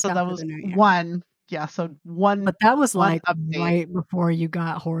 Just so after that was the new year. one. Yeah. So one. But that was like update. Right before you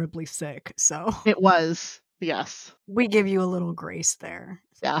got horribly sick. So it was. Yes. We give you a little grace there.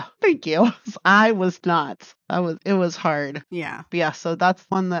 Yeah, thank you. I was not. It was hard. Yeah. But yeah, so that's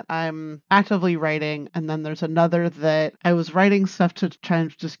one that I'm actively writing. And then there's another that I was writing stuff to try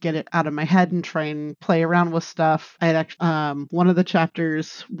and just get it out of my head and try and play around with stuff. I had actually, one of the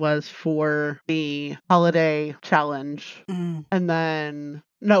chapters was for the holiday challenge. And then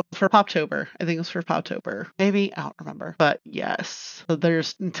no, for Poptober. I think it was for Poptober. Maybe, I don't remember. But yes. So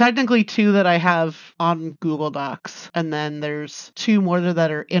there's technically two that I have on Google Docs. And then there's two more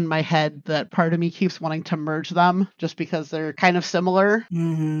that are in my head that part of me keeps wanting to merge them just because they're kind of similar.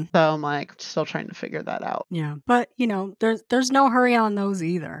 So I'm like still trying to figure that out. Yeah. But there's no hurry on those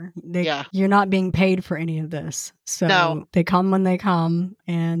either. You're not being paid for any of this. So they come when they come.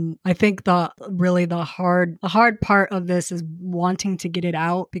 And I think the hard part of this is wanting to get it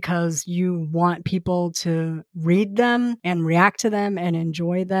out because you want people to read them and react to them and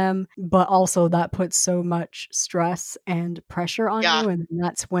enjoy them. But also that puts so much stress and pressure on you. And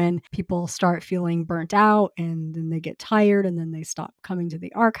that's when people start feeling burnt out and then they get tired and then they stop coming to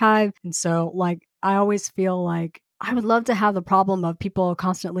the archive. And so I always feel like I would love to have the problem of people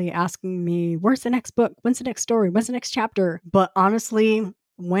constantly asking me, where's the next book? When's the next story? When's the next chapter? But honestly,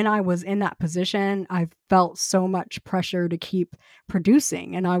 when I was in that position, I felt so much pressure to keep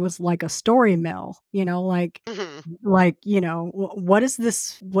producing, and I was like a story mill, what is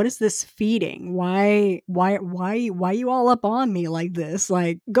this feeding? Why you all up on me like this?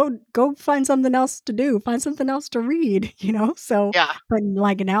 Like, go find something else to do, find something else to read, So Yeah. but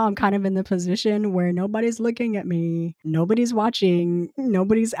like now I'm kind of in the position where nobody's looking at me, nobody's watching,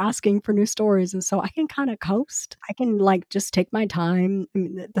 nobody's asking for new stories, and so I can kind of coast. I can like just take my time. I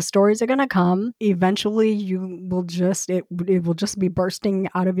mean, the stories are gonna come eventually. It will just be bursting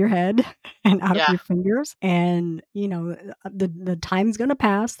out of your head and out of your fingers, and the time's gonna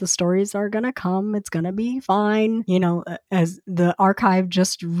pass. The stories are gonna come. It's gonna be fine. As the archive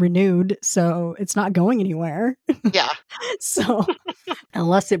just renewed, so it's not going anywhere. Yeah. So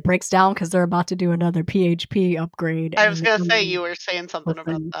unless it breaks down because they're about to do another PHP upgrade. I was gonna say, you were saying something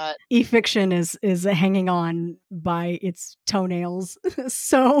about that. E-fiction is hanging on by its toenails.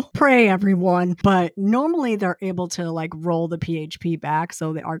 So pray, everyone. But normally they're able to like roll the PHP back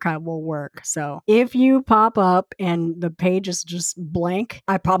so the archive will work. So if you pop up and the page is just blank,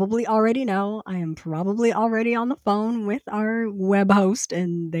 I probably already know. I am probably already on the phone with our web host,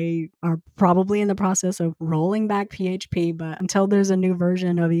 and they are probably in the process of rolling back PHP. But until there's a new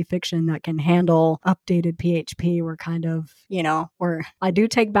version of eFiction that can handle updated PHP, we're kind of, I do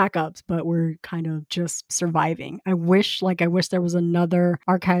take backups, but we're kind of just surviving. I wish there was another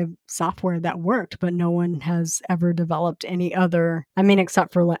archive software that worked, but no one has ever developed any other,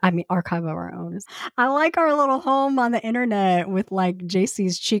 except for archive of our own. I like our little home on the internet with like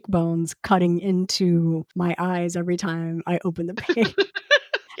JC's cheekbones cutting into my eyes every time I open the page.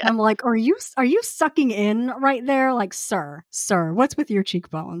 Yeah. I'm like, are you sucking in right there? Like, sir, what's with your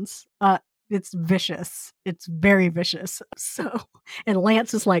cheekbones? It's vicious. It's very vicious. So, and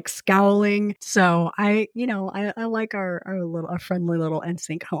Lance is like scowling. So I like our friendly little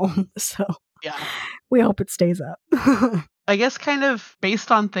NSYNC home. So yeah, we hope it stays up. I guess kind of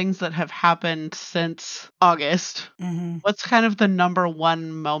based on things that have happened since August, what's kind of the number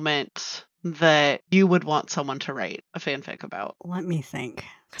one moment that you would want someone to write a fanfic about? Let me think.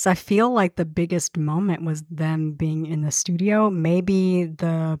 Because I feel like the biggest moment was them being in the studio. Maybe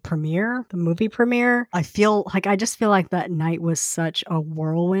the movie premiere. I just feel like that night was such a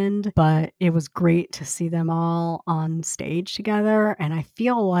whirlwind, but it was great to see them all on stage together. And I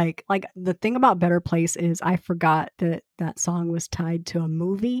feel like the thing about Better Place is I forgot that song was tied to a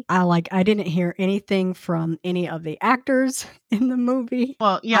movie. I didn't hear anything from any of the actors in the movie.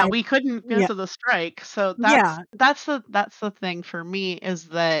 Well, yeah, we couldn't because of the strike. So that's the thing for me, is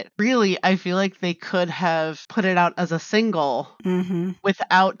that really I feel like they could have put it out as a single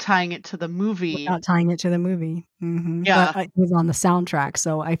without tying it to the movie. Yeah. But it was on the soundtrack,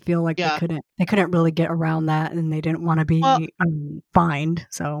 so I feel like they couldn't really get around that, and they didn't want to be fined.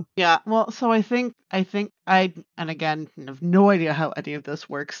 So so I think and again, I have no idea how any of this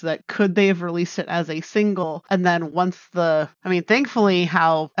works, that could they have released it as a single, and then once thankfully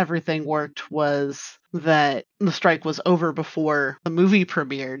how everything worked was that the strike was over before the movie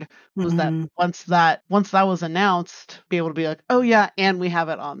premiered, was that once that was announced, be able to be like, oh yeah, and we have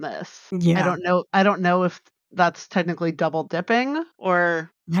it on this. I don't know if that's technically double dipping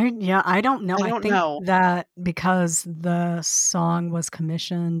or I don't know. I think that because the song was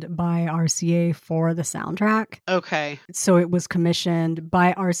commissioned by RCA for the soundtrack. Okay. So it was commissioned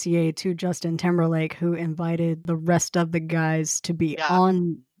by RCA to Justin Timberlake, who invited the rest of the guys to be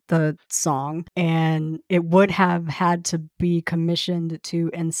on the song, and it would have had to be commissioned to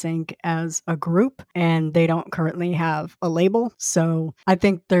NSYNC as a group, and they don't currently have a label. So I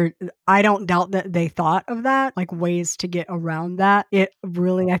don't doubt that they thought of that, like ways to get around that. It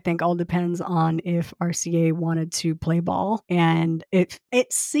really, I think, all depends on if RCA wanted to play ball, and it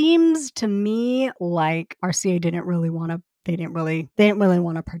seems to me like RCA didn't really want to. They didn't really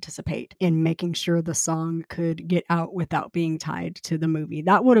want to participate in making sure the song could get out without being tied to the movie.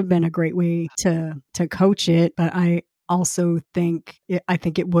 That would have been a great way to coach it, but I also think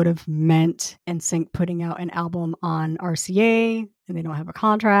it would have meant NSYNC putting out an album on RCA, and they don't have a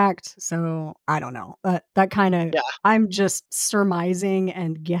contract. So I don't know. But that kind of, I'm just surmising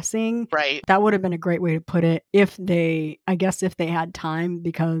and guessing. Right. That would have been a great way to put it if they had time,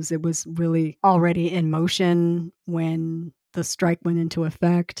 because it was really already in motion when the strike went into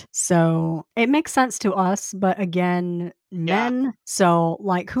effect. So it makes sense to us. But again, men. So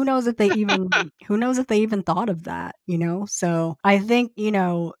like, who knows if they even thought of that, So I think,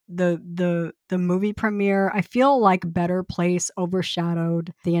 the movie premiere, I feel like Better Place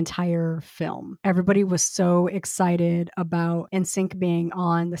overshadowed the entire film. Everybody was so excited about NSYNC being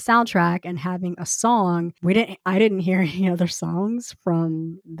on the soundtrack and having a song. I didn't hear any other songs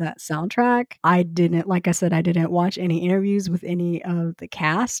from that soundtrack. Like I said, I didn't watch any interviews with any of the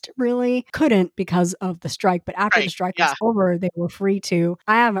cast, really. Couldn't because of the strike, but after the strike was over, they were free to.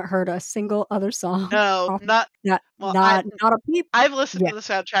 I haven't heard a single other song. No, not a peep. I've listened to the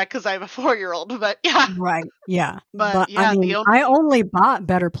soundtrack because I have a 4-year-old, but yeah. Right, yeah. But I mean, I only bought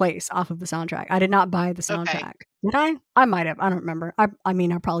Better Place off of the soundtrack. I did not buy the soundtrack. Okay. Did I? I might have. I don't remember. I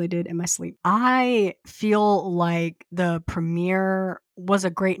mean, I probably did in my sleep. I feel like the premiere was a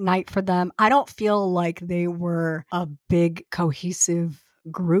great night for them. I don't feel like they were a big cohesive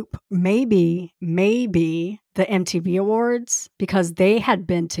group. Maybe the MTV Awards, because they had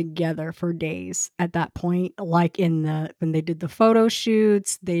been together for days at that point. Like when they did the photo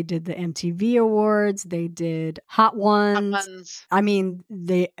shoots, they did the MTV Awards, they did Hot Ones. I mean,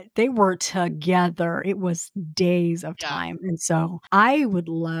 they were together. It was days of time. And so I would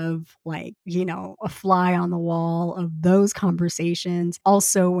love, like, a fly on the wall of those conversations.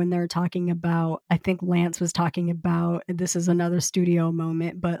 Also, when they're talking about, I think Lance was talking about, this is another studio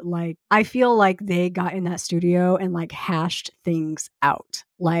moment, but like, I feel like they got in that studio and like hashed things out.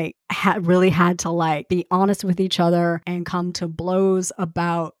 Like really had to like be honest with each other and come to blows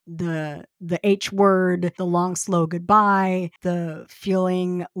about the H word, the long slow goodbye, the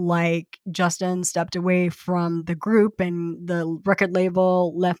feeling like Justin stepped away from the group and the record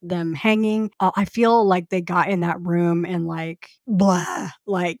label left them hanging. I feel like they got in that room and like blah,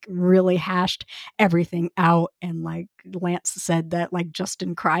 like really hashed everything out. And like Lance said that like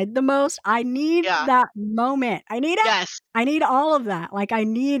Justin cried the most. I need that moment. I need it. Yes. I need all of that. Like I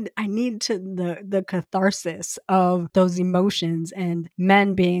need the catharsis of those emotions and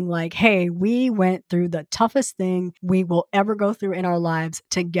men being like, hey, we went through the toughest thing we will ever go through in our lives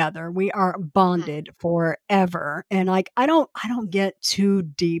together. We are bonded forever. And like, I don't get too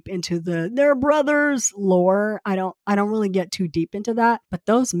deep into they're brothers lore. I don't really get too deep into that, but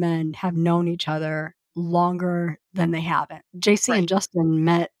those men have known each other longer than they haven't. JC and Justin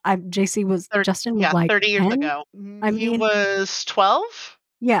met. Justin was like 30 years 10? ago. I mean, he was 12.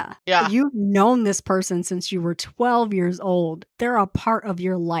 Yeah. You've known this person since you were 12 years old. They're a part of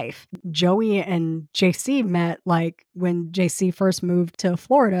your life. Joey and JC met like when JC first moved to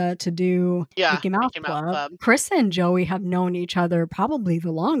Florida to do Mickey Mouse Club. Chris and Joey have known each other probably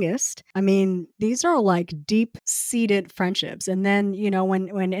the longest. I mean, these are like deep-seated friendships. And then, when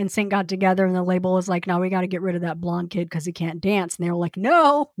NSYNC got together and the label was like, no, we got to get rid of that blonde kid because he can't dance. And they were like,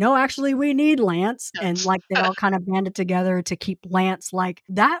 no, actually, we need Lance. Yes. And like they all kind of banded together to keep Lance like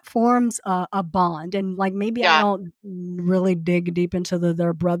that forms a bond. And like maybe I don't really dig deep into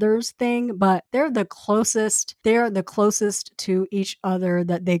their brothers thing, but they're the closest to each other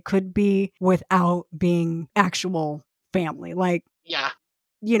that they could be without being actual family. Like,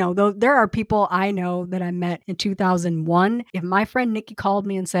 though there are people I know that I met in 2001. If my friend Nikki called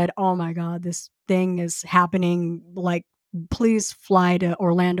me and said, oh my God, this thing is happening, like, please fly to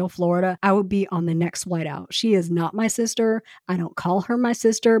Orlando, Florida, I would be on the next flight out. She is not my sister. I don't call her my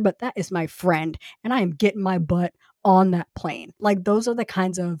sister, but that is my friend. And I am getting my butt on that plane. Like, those are the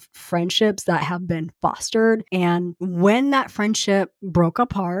kinds of friendships that have been fostered. And when that friendship broke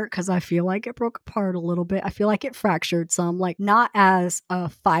apart, because I feel like it broke apart a little bit, I feel like it fractured some, like not as a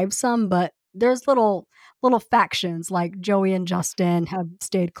fivesome, but there's little factions. Like Joey and Justin have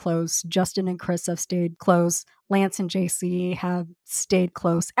stayed close. Justin and Chris have stayed close. Lance and JC have stayed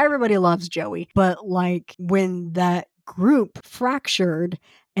close. Everybody loves Joey. But like when that group fractured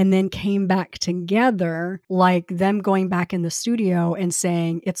and then came back together, like them going back in the studio and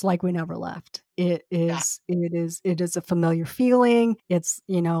saying, it's like we never left. It is a familiar feeling. It's,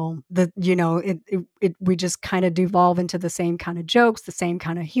 we just kind of devolve into the same kind of jokes, the same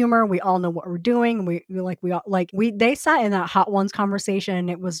kind of humor. We all know what we're doing. They sat in that Hot Ones conversation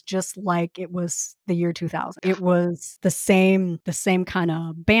and it was just like, it was the year 2000. It was the same kind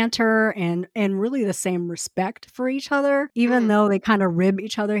of banter and really the same respect for each other. Even though they kind of rib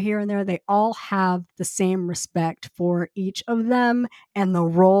each other here and there, they all have the same respect for each of them and the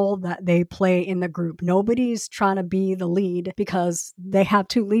role that they play in the group. Nobody's trying to be the lead because they have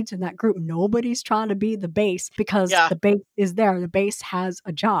 2 leads in that group. Nobody's trying to be the base because the base is there. The base has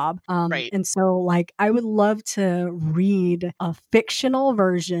a job. And so like I would love to read a fictional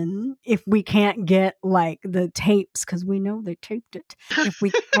version if we can't get like the tapes, because we know they taped it. If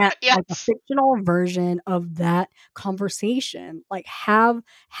we can't like a fictional version of that conversation, like have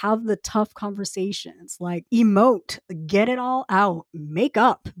the tough conversations, like emote, get it all out, make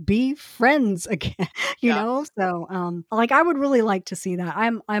up, be friends again, you know? So like I would really like to see that.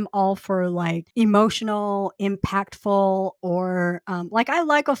 I'm all for like emotional, impactful, or like I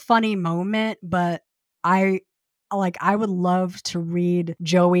like a funny moment, but I would love to read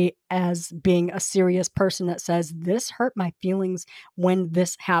Joey as being a serious person that says, this hurt my feelings when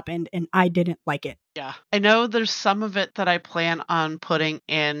this happened and I didn't like it. Yeah. I know there's some of it that I plan on putting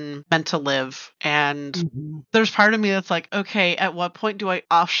in Meant to Live. And there's part of me that's like, okay, at what point do I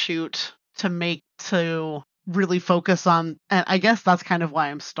offshoot to really focus on, and I guess that's kind of why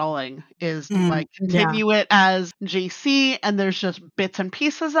I'm stalling, is do I continue it as JC and there's just bits and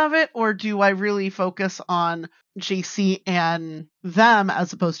pieces of it, or do I really focus on JC and them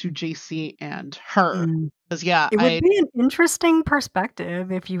as opposed to JC and her? Because it would be an interesting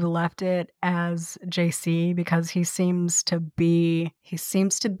perspective if you left it as JC, because he seems to be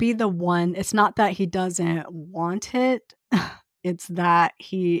the one. It's not that he doesn't want it. It's that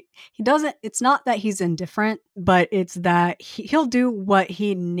he doesn't, it's not that he's indifferent, but it's that he'll do what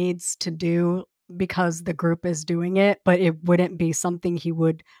he needs to do because the group is doing it, but it wouldn't be something he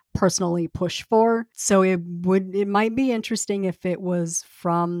would personally push for. So it might be interesting if it was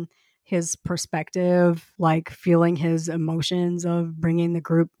from his perspective, like feeling his emotions of bringing the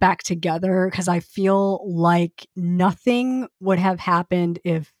group back together, because I feel like nothing would have happened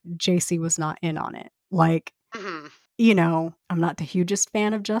if JC was not in on it. Like, you know, I'm not the hugest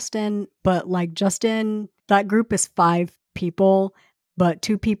fan of Justin, but like Justin, that group is 5 people, but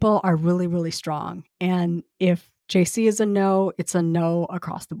 2 people are really, really strong. And if JC is a no, it's a no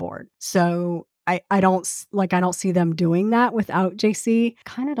across the board. So I don't see them doing that without JC.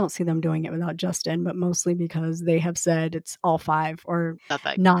 Kind of don't see them doing it without Justin, but mostly because they have said it's all 5 or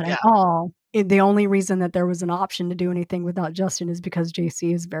not at all. The only reason that there was an option to do anything without Justin is because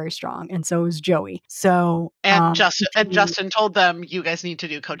JC is very strong, and so is Joey. So Justin told them, you guys need to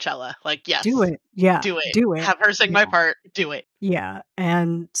do Coachella. Like, yes, do it. Yeah, do it. Do it. Have her sing my part. Do it. Yeah,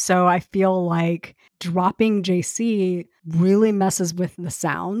 and so I feel like dropping JC really messes with the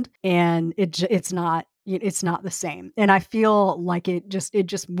sound, and it's not the same. And I feel like it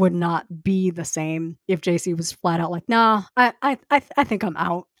just would not be the same if JC was flat out like, nah, I think I'm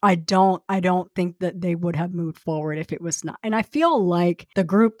out. I don't think that they would have moved forward if it was not. And I feel like the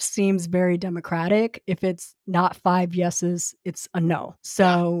group seems very democratic. If it's not 5 yeses, it's a no.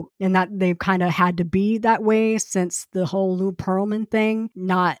 So, and that they've kind of had to be that way since the whole Lou Pearlman thing,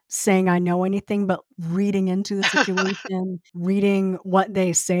 not saying I know anything, but reading into the situation, reading what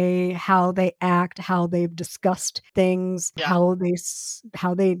they say, how they act, how they've discussed things, how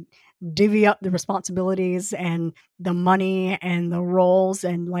they divvy up the responsibilities and the money and the roles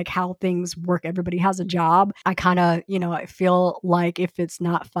and like how things work. Everybody has a job. I kind of, I feel like if it's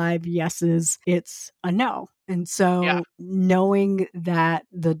not 5 yeses, it's a no. And so knowing that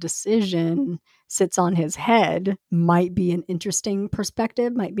the decision sits on his head might be an interesting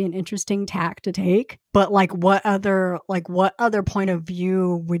perspective, might be an interesting tack to take. But what other point of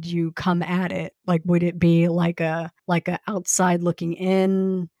view would you come at it? Like, would it be like a outside looking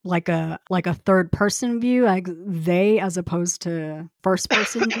in, like a third person view, like they as opposed to first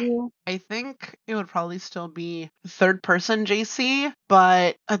person view? I think it would probably still be third person JC,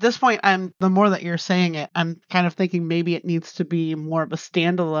 but at this point, the more that you're saying it, I'm kind of thinking maybe it needs to be more of a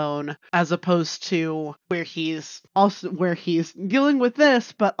standalone as opposed to where he's dealing with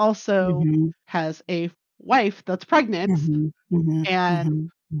this, but also has a wife that's pregnant and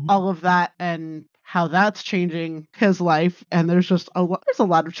all of that, and how that's changing his life. And there's a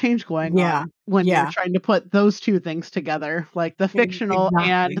lot of change going on when you're trying to put those 2 things together, like the fictional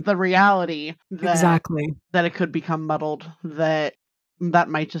and the reality, that it could become muddled, that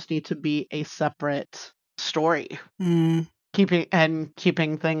might just need to be a separate story.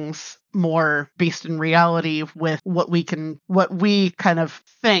 Keeping things more based in reality with what we kind of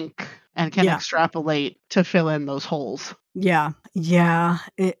think and can extrapolate to fill in those holes. Yeah.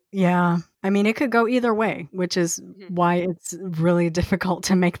 I mean, it could go either way, which is why it's really difficult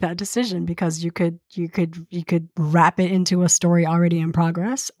to make that decision, because you could wrap it into a story already in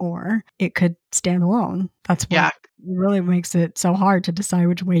progress, or it could stand alone. That's what really makes it so hard to decide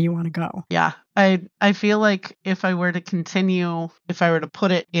which way you want to go. Yeah. I feel like if I were to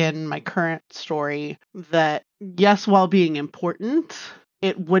put it in my current story, that yes, while being important,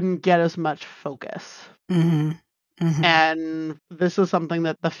 it wouldn't get as much focus. And this is something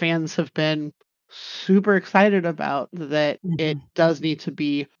that the fans have been super excited about, that it does need to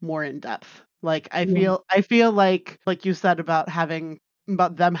be more in depth. Like I feel like you said about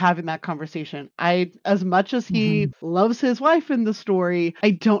them having that conversation. As much as he loves his wife in the story, I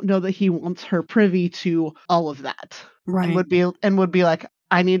don't know that he wants her privy to all of that. Right. And would be like,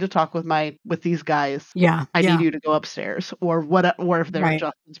 I need to talk with these guys. Yeah. I need you to go upstairs, or if they're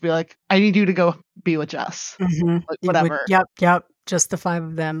Justin's, be like, I need you to go be with Jess. Like, whatever. Yep. Just the 5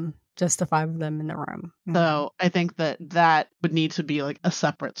 of them. Just the 5 of them in the room. So I think that would need to be like a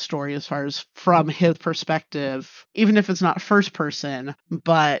separate story as far as from his perspective, even if it's not first person,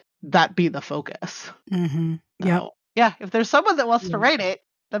 but that be the focus. Yep. So, yeah, if there's someone that wants to write it,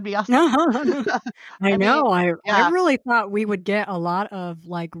 that'd be awesome. I know. I really thought we would get a lot of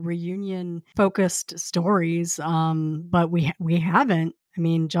like reunion focused stories, but we haven't. I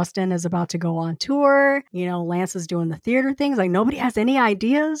mean, Justin is about to go on tour. Lance is doing the theater things. Like, nobody has any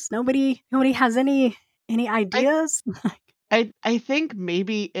ideas. Nobody has any ideas. I think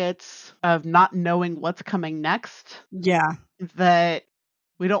maybe it's of not knowing what's coming next. Yeah. That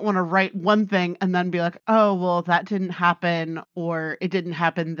we don't want to write one thing and then be like, oh, well, that didn't happen, or it didn't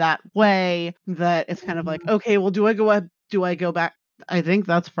happen that way. That it's kind of like, okay, well, do I go back? I think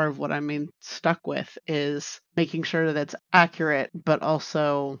that's part of what stuck with, is making sure that it's accurate, but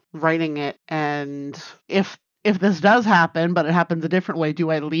also writing it. And if this does happen, but it happens a different way, do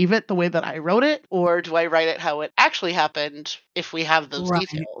I leave it the way that I wrote it, or do I write it how it actually happened if we have those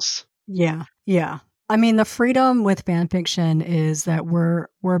details? Yeah. I mean, the freedom with fan fiction is that we're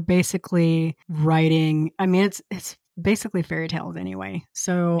basically writing. I mean, it's basically fairy tales anyway.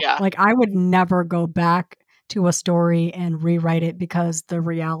 So like, I would never go back to a story and rewrite it because the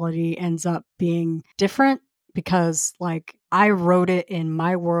reality ends up being different, because like, I wrote it in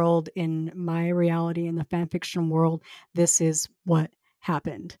my world, in my reality, in the fan fiction world. This is what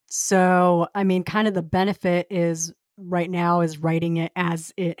happened. So, I mean, kind of the benefit is right now is writing it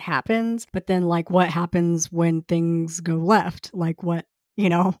as it happens, but then like, what happens when things go left? Like, what,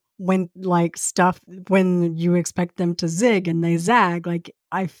 when like when you expect them to zig and they zag. Like,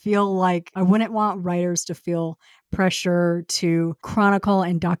 I feel like I wouldn't want writers to feel pressure to chronicle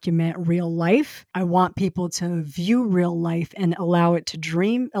and document real life. I want people to view real life and allow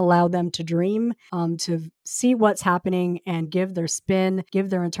them to dream, to see what's happening and give their spin, give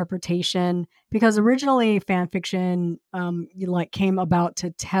their interpretation. Because originally fan fiction came about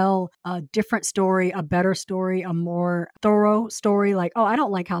to tell a different story, a better story, a more thorough story. Like, oh, I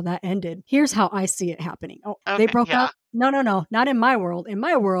don't like how that ended. Here's how I see it happening. Oh, they broke up. No, not in my world. In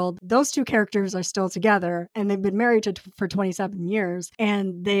my world, those two characters are still together and they've been married for 27 years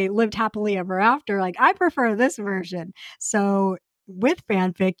and they lived happily ever after. Like, I prefer this version. So with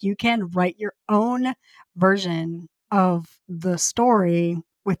fanfic, you can write your own version of the story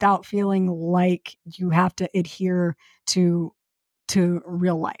without feeling like you have to adhere to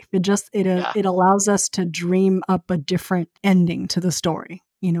real life. It allows us to dream up a different ending to the story.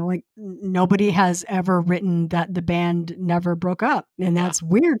 Like, nobody has ever written that the band never broke up. And that's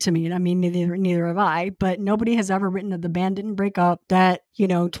weird to me. I mean, neither have I, but nobody has ever written that the band didn't break up, that,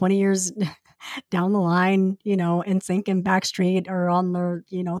 20 years down the line, NSYNC and Backstreet are on their,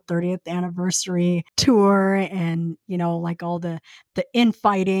 30th anniversary tour, and, like all the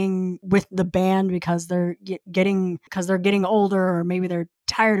infighting with the band because they're getting older, or maybe they're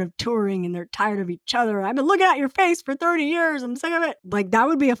tired of touring and they're tired of each other. I've been looking at your face for 30 years. I'm sick of it. Like, that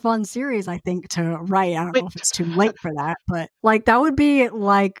would be a fun series, I think, to write. I don't know if it's too late for that, but like, that would be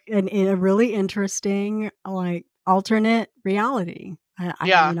like a really interesting, like, alternate reality.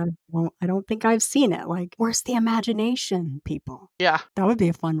 I don't think I've seen it. Like, where's the imagination, people? Yeah, that would be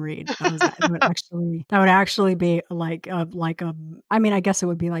a fun read. That would actually be like a. I mean, I guess it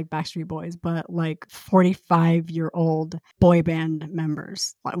would be like Backstreet Boys, but like 45-year-old boy band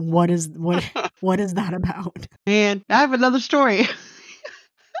members. Like, what is that about? And I have another story.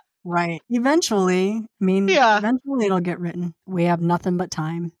 Right. Eventually, eventually it'll get written. We have nothing but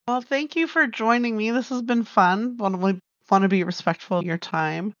time. Well, thank you for joining me. This has been fun. One of my want to be respectful of your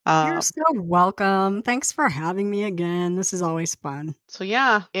time. You're so welcome. Thanks for having me again. This is always fun. So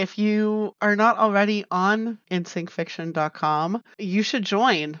yeah, if you are not already on insyncfiction.com, you should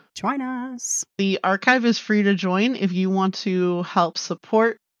join. Join us. The archive is free to join if you want to help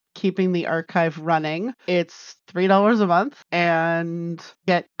support keeping the archive running. It's $3 a month and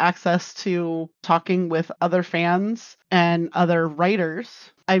get access to talking with other fans and other writers.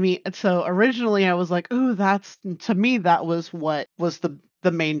 I mean, so originally I was like, ooh, to me, that was what was the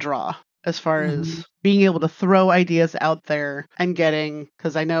main draw as far as being able to throw ideas out there and getting,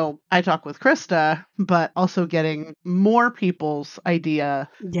 because I know I talk with Krista, but also getting more people's idea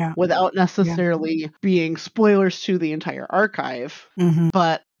without necessarily being spoilers to the entire archive.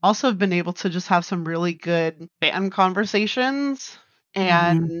 But also have been able to just have some really good fan conversations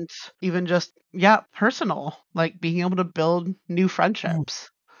and even just, personal, like being able to build new friendships.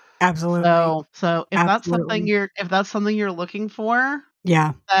 Absolutely. So if that's something you're looking for,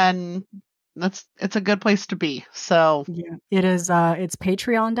 then it's a good place to be. So it is it's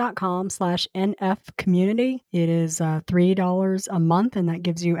patreon.com/NF community. It is $3 a month, and that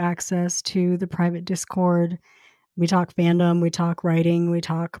gives you access to the private Discord. We talk fandom, we talk writing, we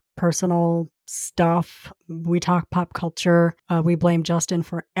talk personal stuff, we talk pop culture. We blame Justin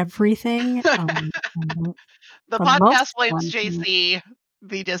for everything. The podcast blames JC.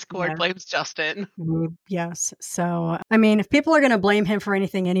 The Discord blames Justin. Yes. So, I mean, if people are going to blame him for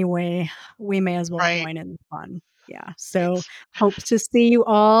anything anyway, we may as well join in the fun. Yeah. So hope to see you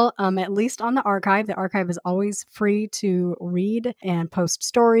all at least on the archive. The archive is always free to read and post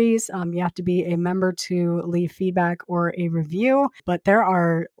stories. You have to be a member to leave feedback or a review, but there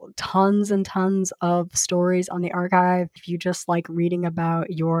are tons and tons of stories on the archive. If you just like reading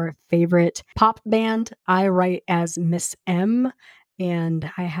about your favorite pop band, I write as MissM. And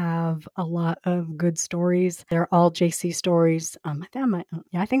I have a lot of good stories. They're all JC stories. I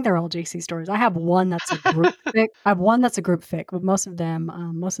think they're all JC stories. I have one that's a group fic. But most of them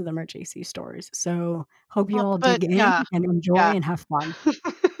are JC stories. So hope you all dig in and enjoy and have fun.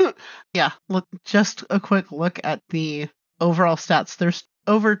 Look, just a quick look at the overall stats. There's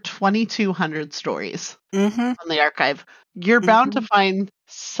over 2,200 stories on the archive. You're bound to find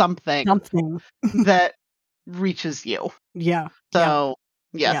something that reaches you. So,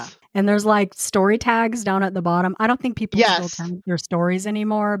 yes. Yeah. And there's like story tags down at the bottom. I don't think people still tag their stories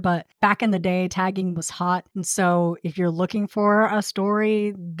anymore, but back in the day, tagging was hot. And so if you're looking for a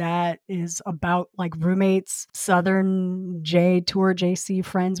story that is about like roommates, Southern J, tour JC,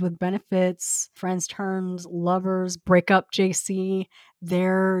 friends with benefits, friends turns, lovers, break up JC,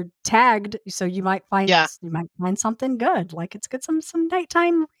 they're tagged. So you might find something good. Like it's good some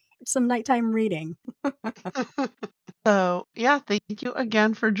nighttime reading. So thank you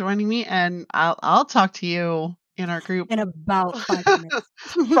again for joining me, and I'll talk to you in our group in about 5 minutes.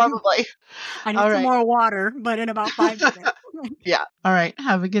 Probably. I need some more water, but in about 5 minutes. Yeah. All right.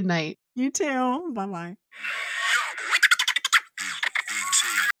 Have a good night. You too. Bye-bye.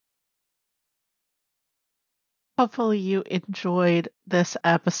 Hopefully you enjoyed this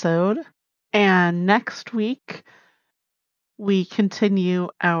episode, and next week we continue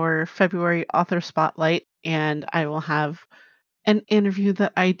our February author spotlight, and I will have an interview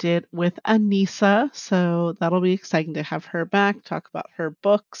that I did with Anissa. So that'll be exciting to have her back, talk about her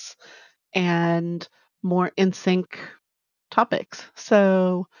books and more in sync topics.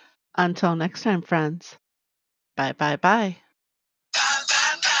 So until next time, friends, bye.